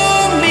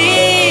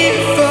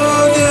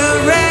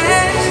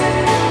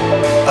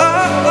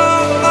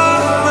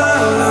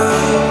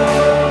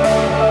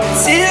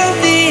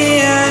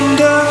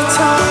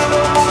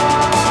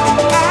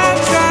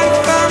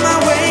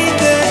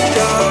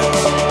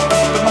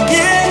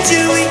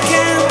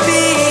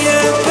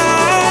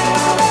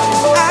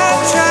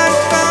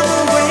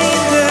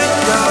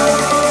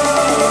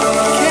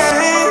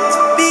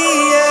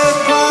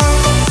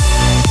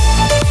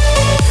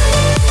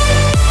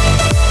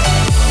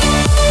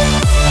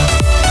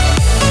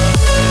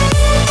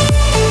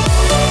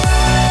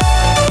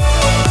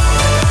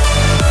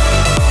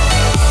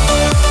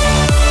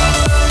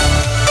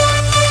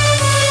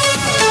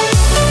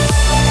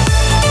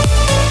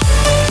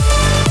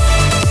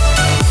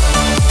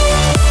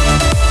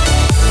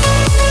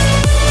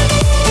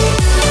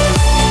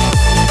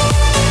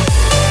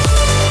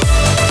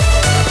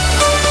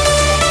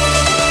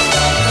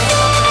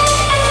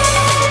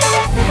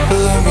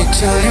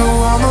tell you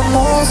I'm a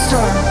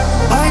monster,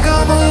 like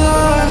I'm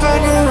alive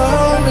and you're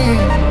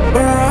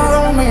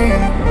around me.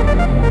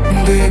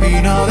 Baby,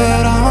 now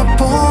that I'm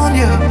upon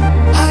you,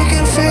 I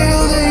can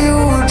feel that you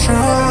were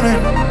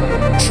drowning.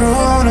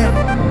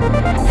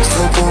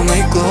 So pull me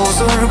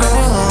closer,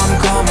 girl, I'm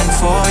gone.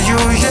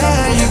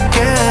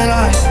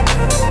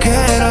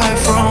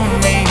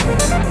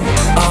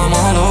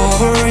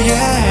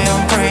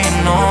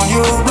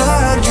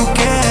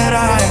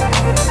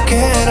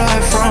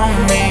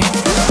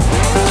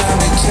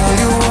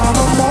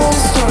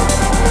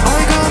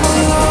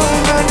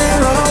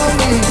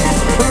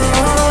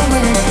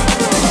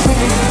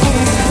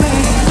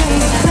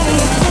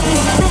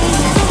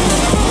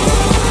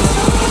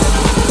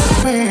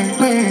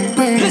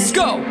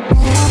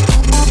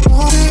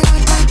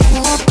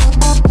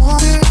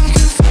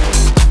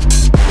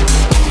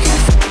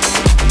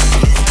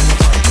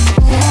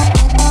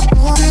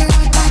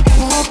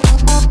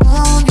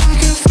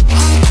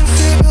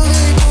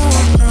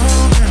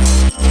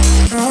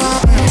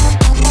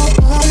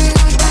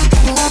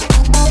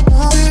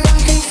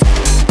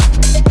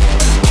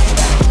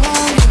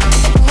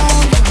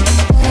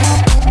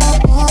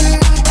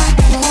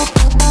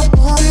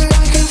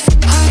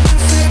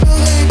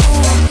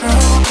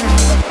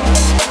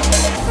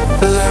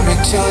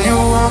 tell you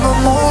I'm a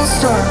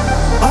monster.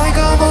 Like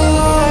I'm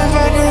alive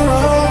and you're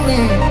around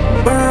me.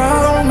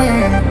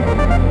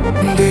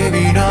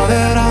 Baby, now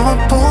that I'm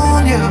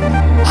upon you,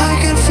 I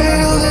can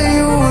feel that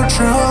you were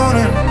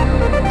drowning.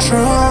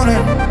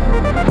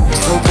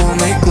 So pull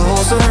me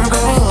closer,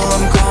 girl,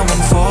 I'm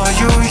coming for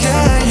you.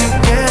 Yeah, you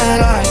get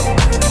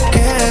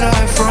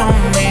high from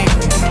me.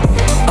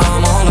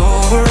 I'm all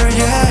over,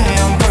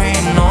 yeah, I'm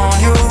praying on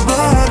you,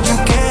 but you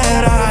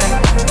get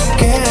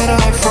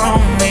high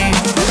from me.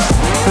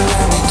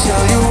 Let me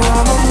tell you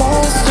I'm a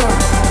monster.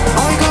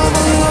 I come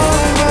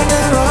alive and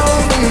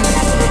around me.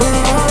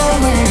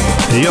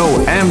 Yo,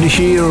 MD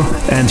here,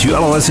 and you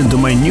are listening to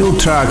my new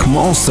track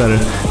Monster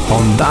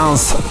on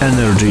Dance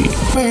Energy.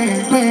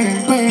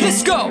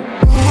 Let's go!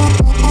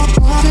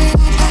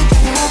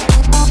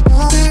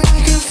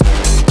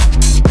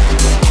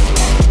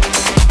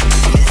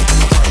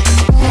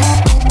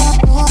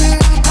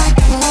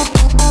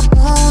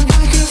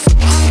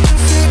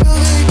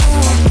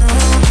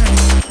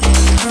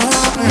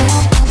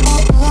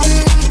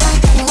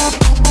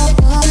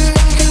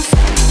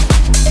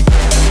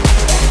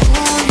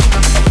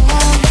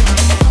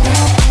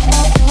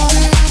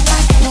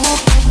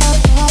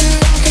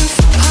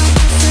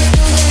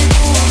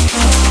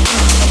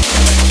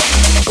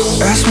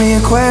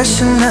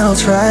 Question, I'll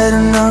try to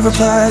not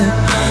reply.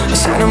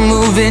 Instead of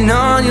moving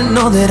on, you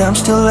know that I'm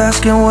still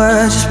asking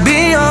why. Just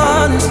be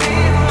honest,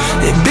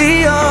 yeah,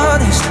 be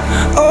honest.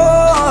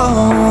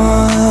 Oh,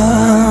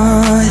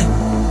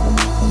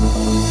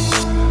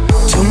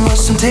 too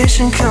much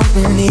temptation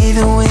coming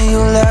even when you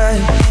lie.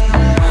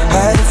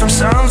 Hiding from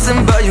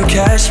something, but you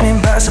catch me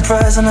by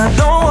surprise, and I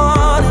don't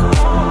want it.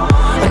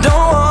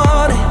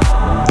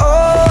 Oh,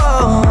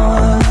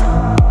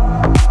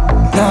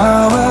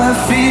 now I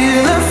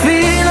feel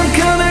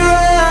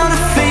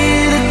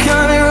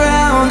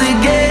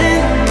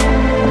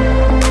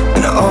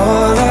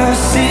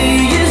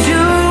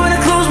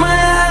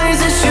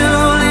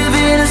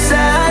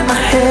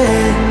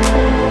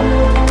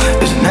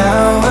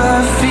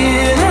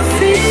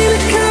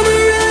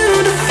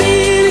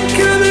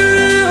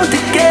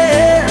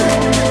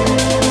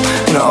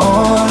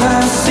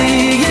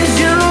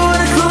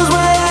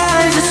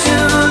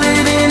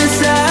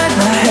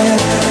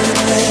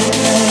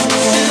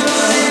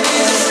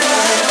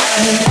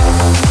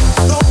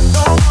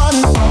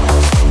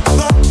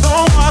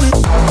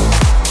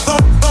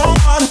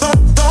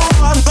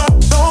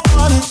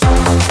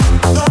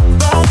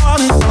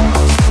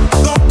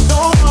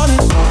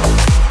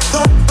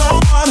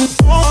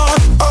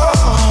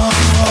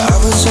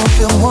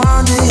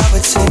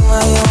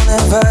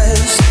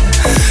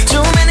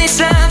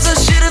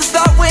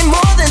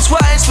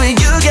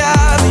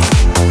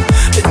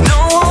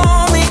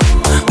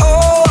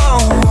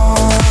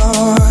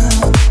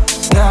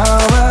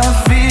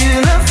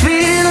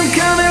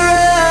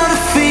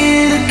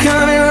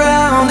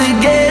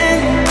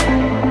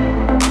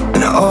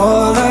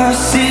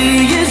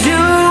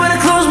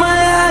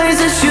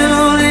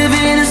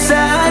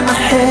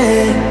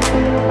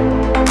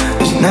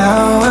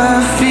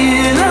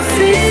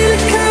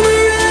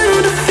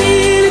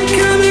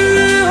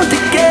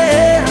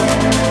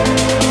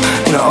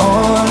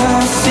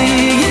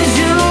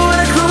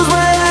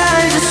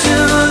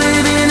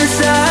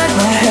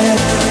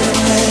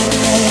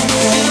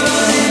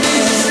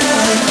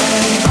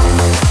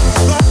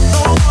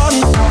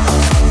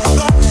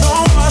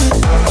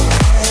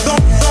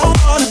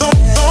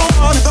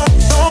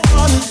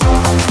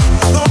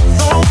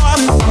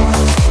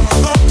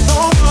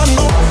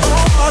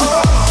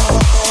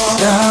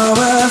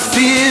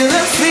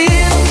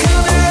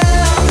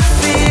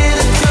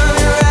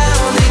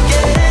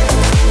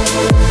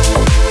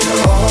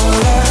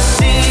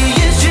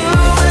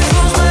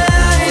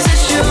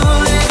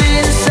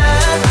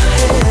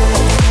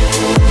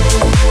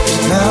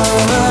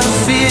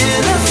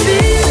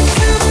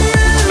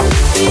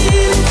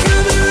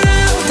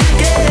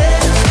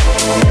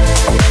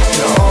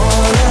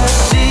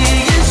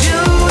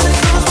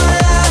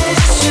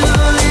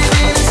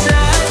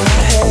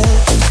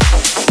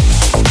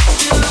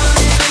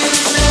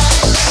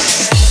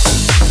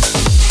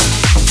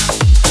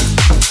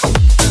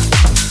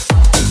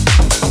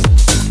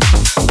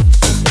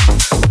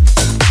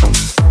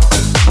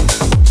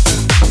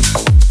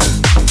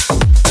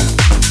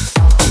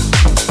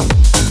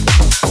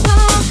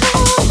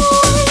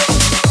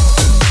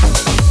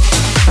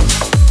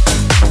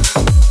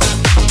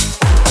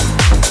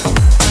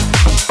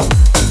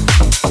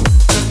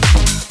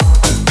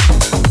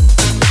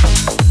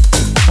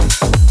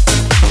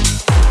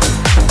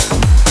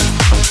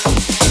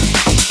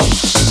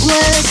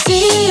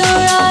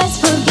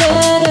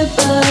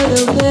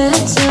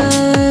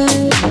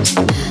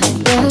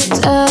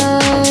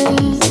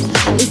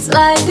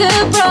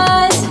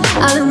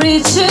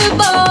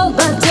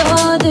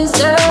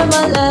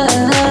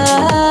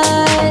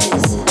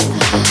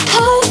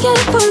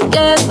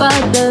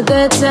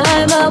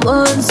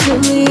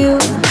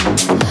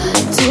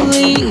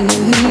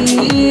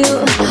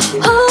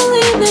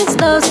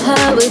knows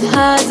how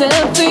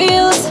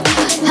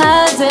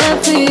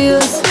it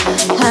feels,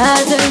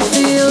 highs and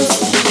feels.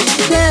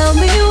 Tell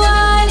me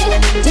why,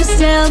 just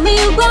tell me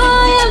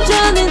why I'm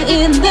drowning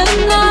in the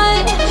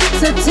night.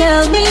 So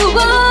tell me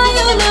why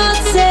you're not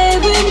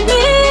saving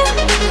me,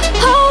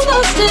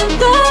 almost in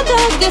the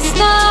darkest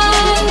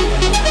night.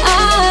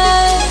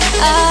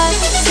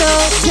 So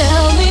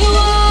tell me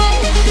why,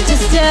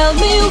 just tell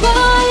me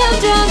why I'm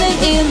drowning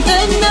in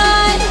the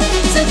night.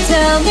 So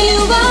tell me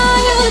why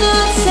you're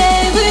not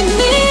saving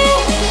me,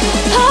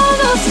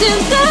 almost in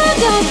the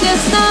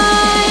darkest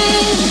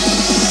night,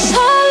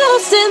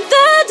 almost in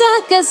the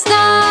darkest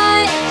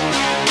night.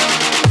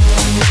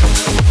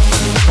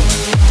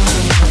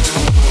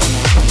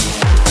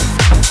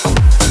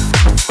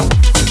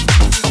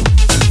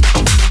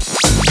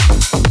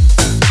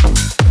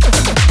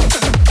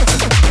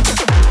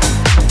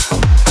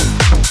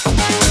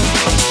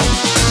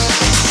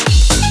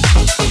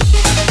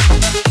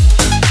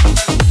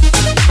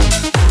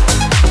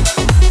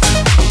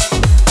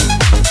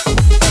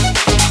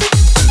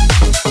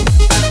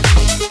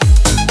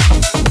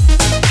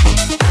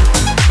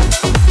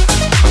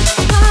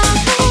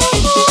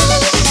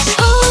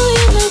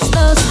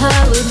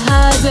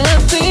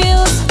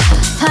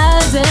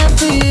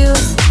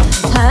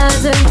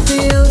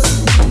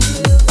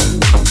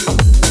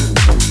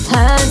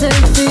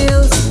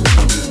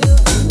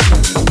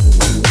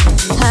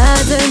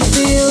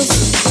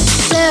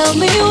 Tell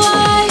me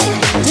why,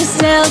 just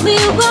tell me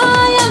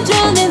why I'm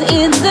drowning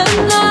in the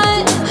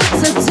night.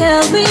 So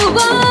tell me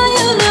why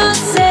you're not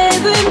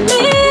saving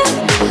me,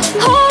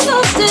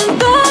 almost in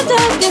the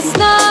darkest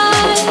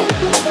night.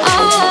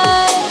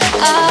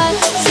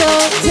 So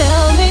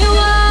tell me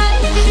why,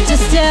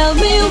 just tell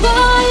me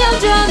why I'm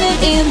drowning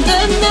in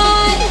the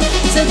night.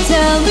 So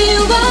tell me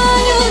why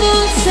you're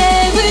not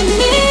saving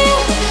me,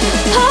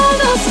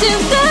 almost in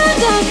the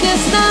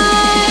darkest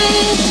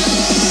night,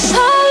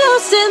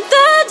 almost in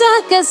the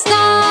darkest night.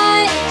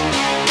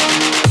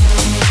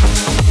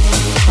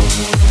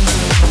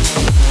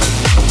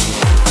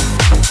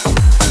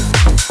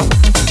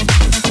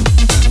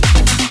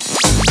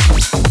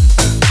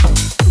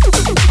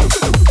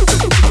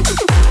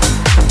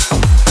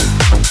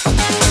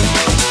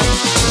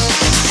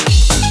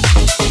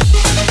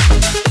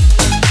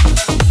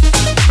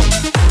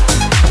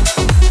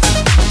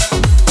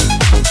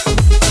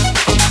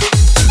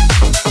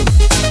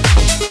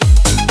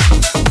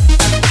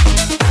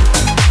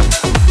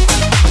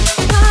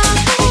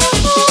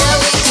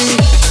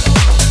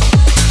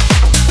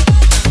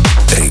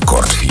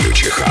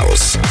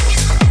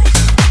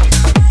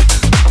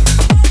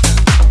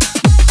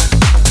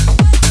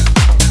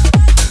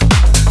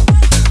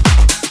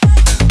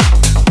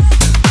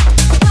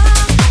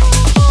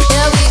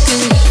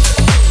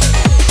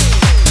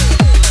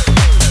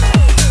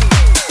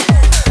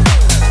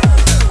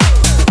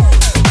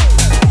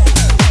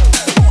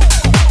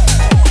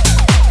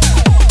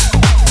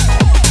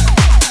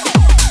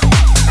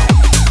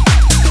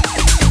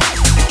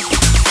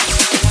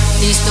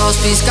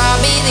 Please got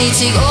me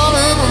needing all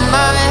of my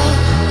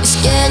mind. It's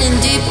getting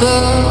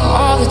deeper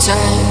all the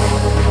time.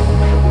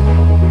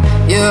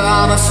 Yeah,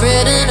 I'm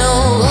afraid to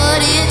know what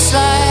it's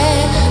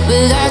like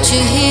without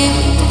you here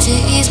to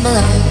ease my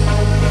life.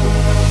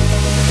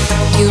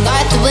 You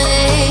light the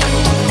way,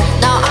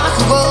 now I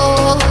can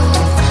roll.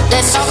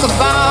 Let's talk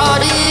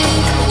about it.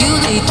 You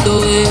lead the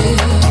way.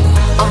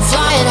 I'm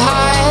flying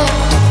high.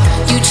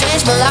 You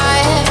changed my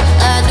life,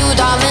 a new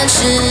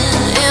dimension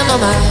in my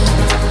mind.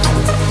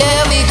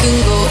 Yeah, we can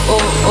go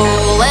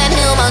and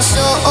heal my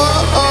soul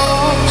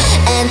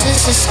and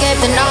just escape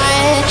the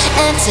night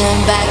and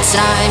turn back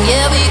time.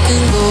 Yeah, we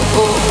can go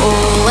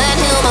and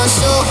heal my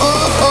soul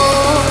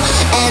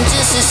and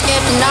just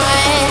escape the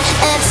night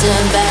and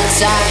turn back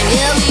time.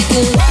 Yeah, we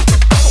can.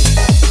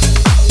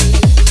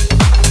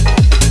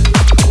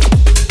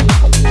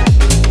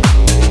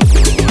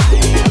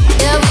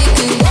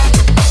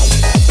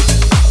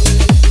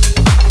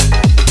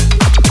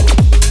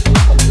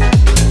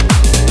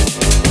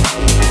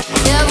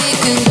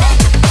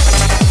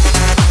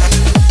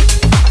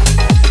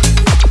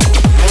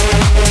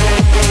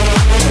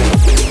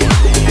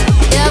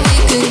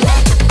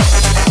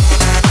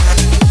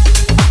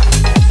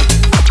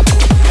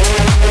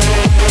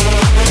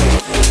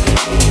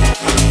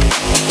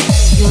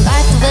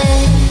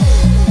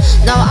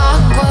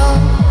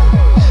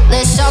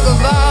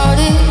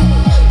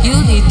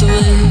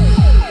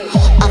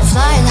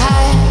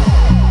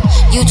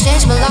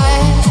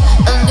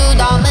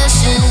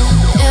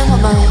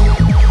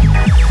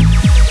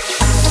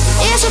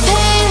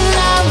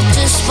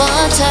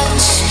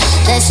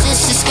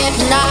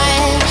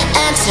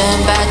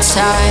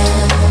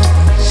 Time.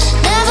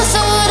 Never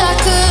thought I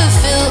could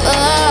feel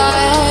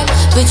alive,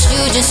 but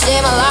you just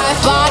saved my life.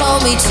 Why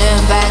don't we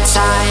turn back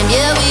time?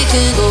 Yeah, we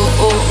can go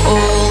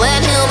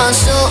and heal my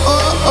soul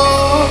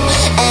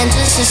and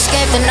just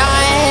escape the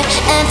night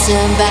and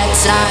turn back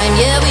time.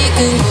 Yeah, we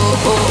can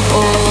go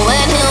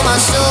and heal my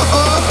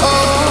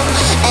soul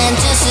and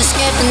just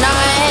escape the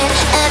night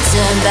and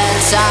turn back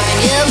time.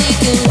 Yeah, we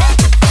can.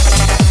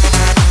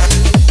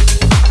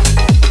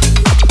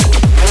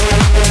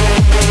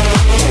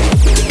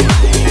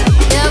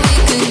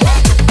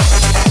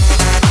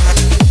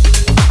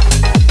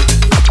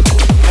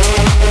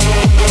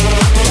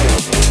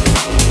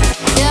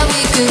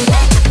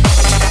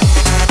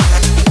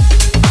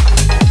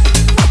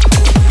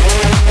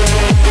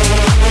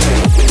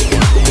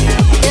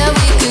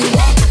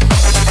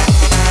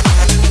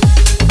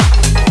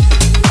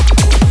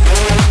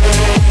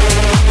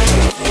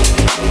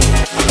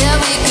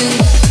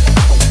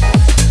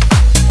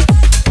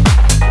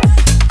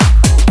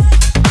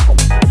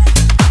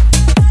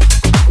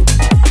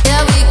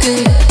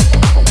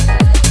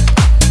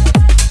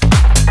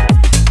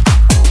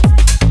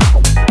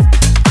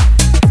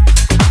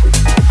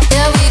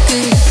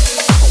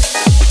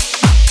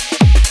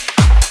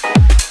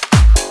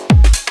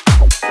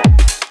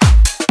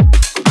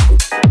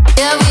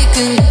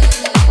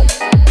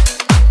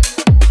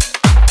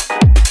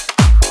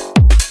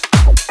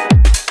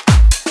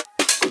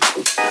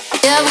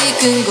 yeah, we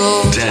can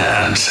go.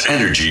 Dance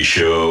Energy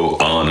Show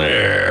on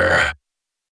air.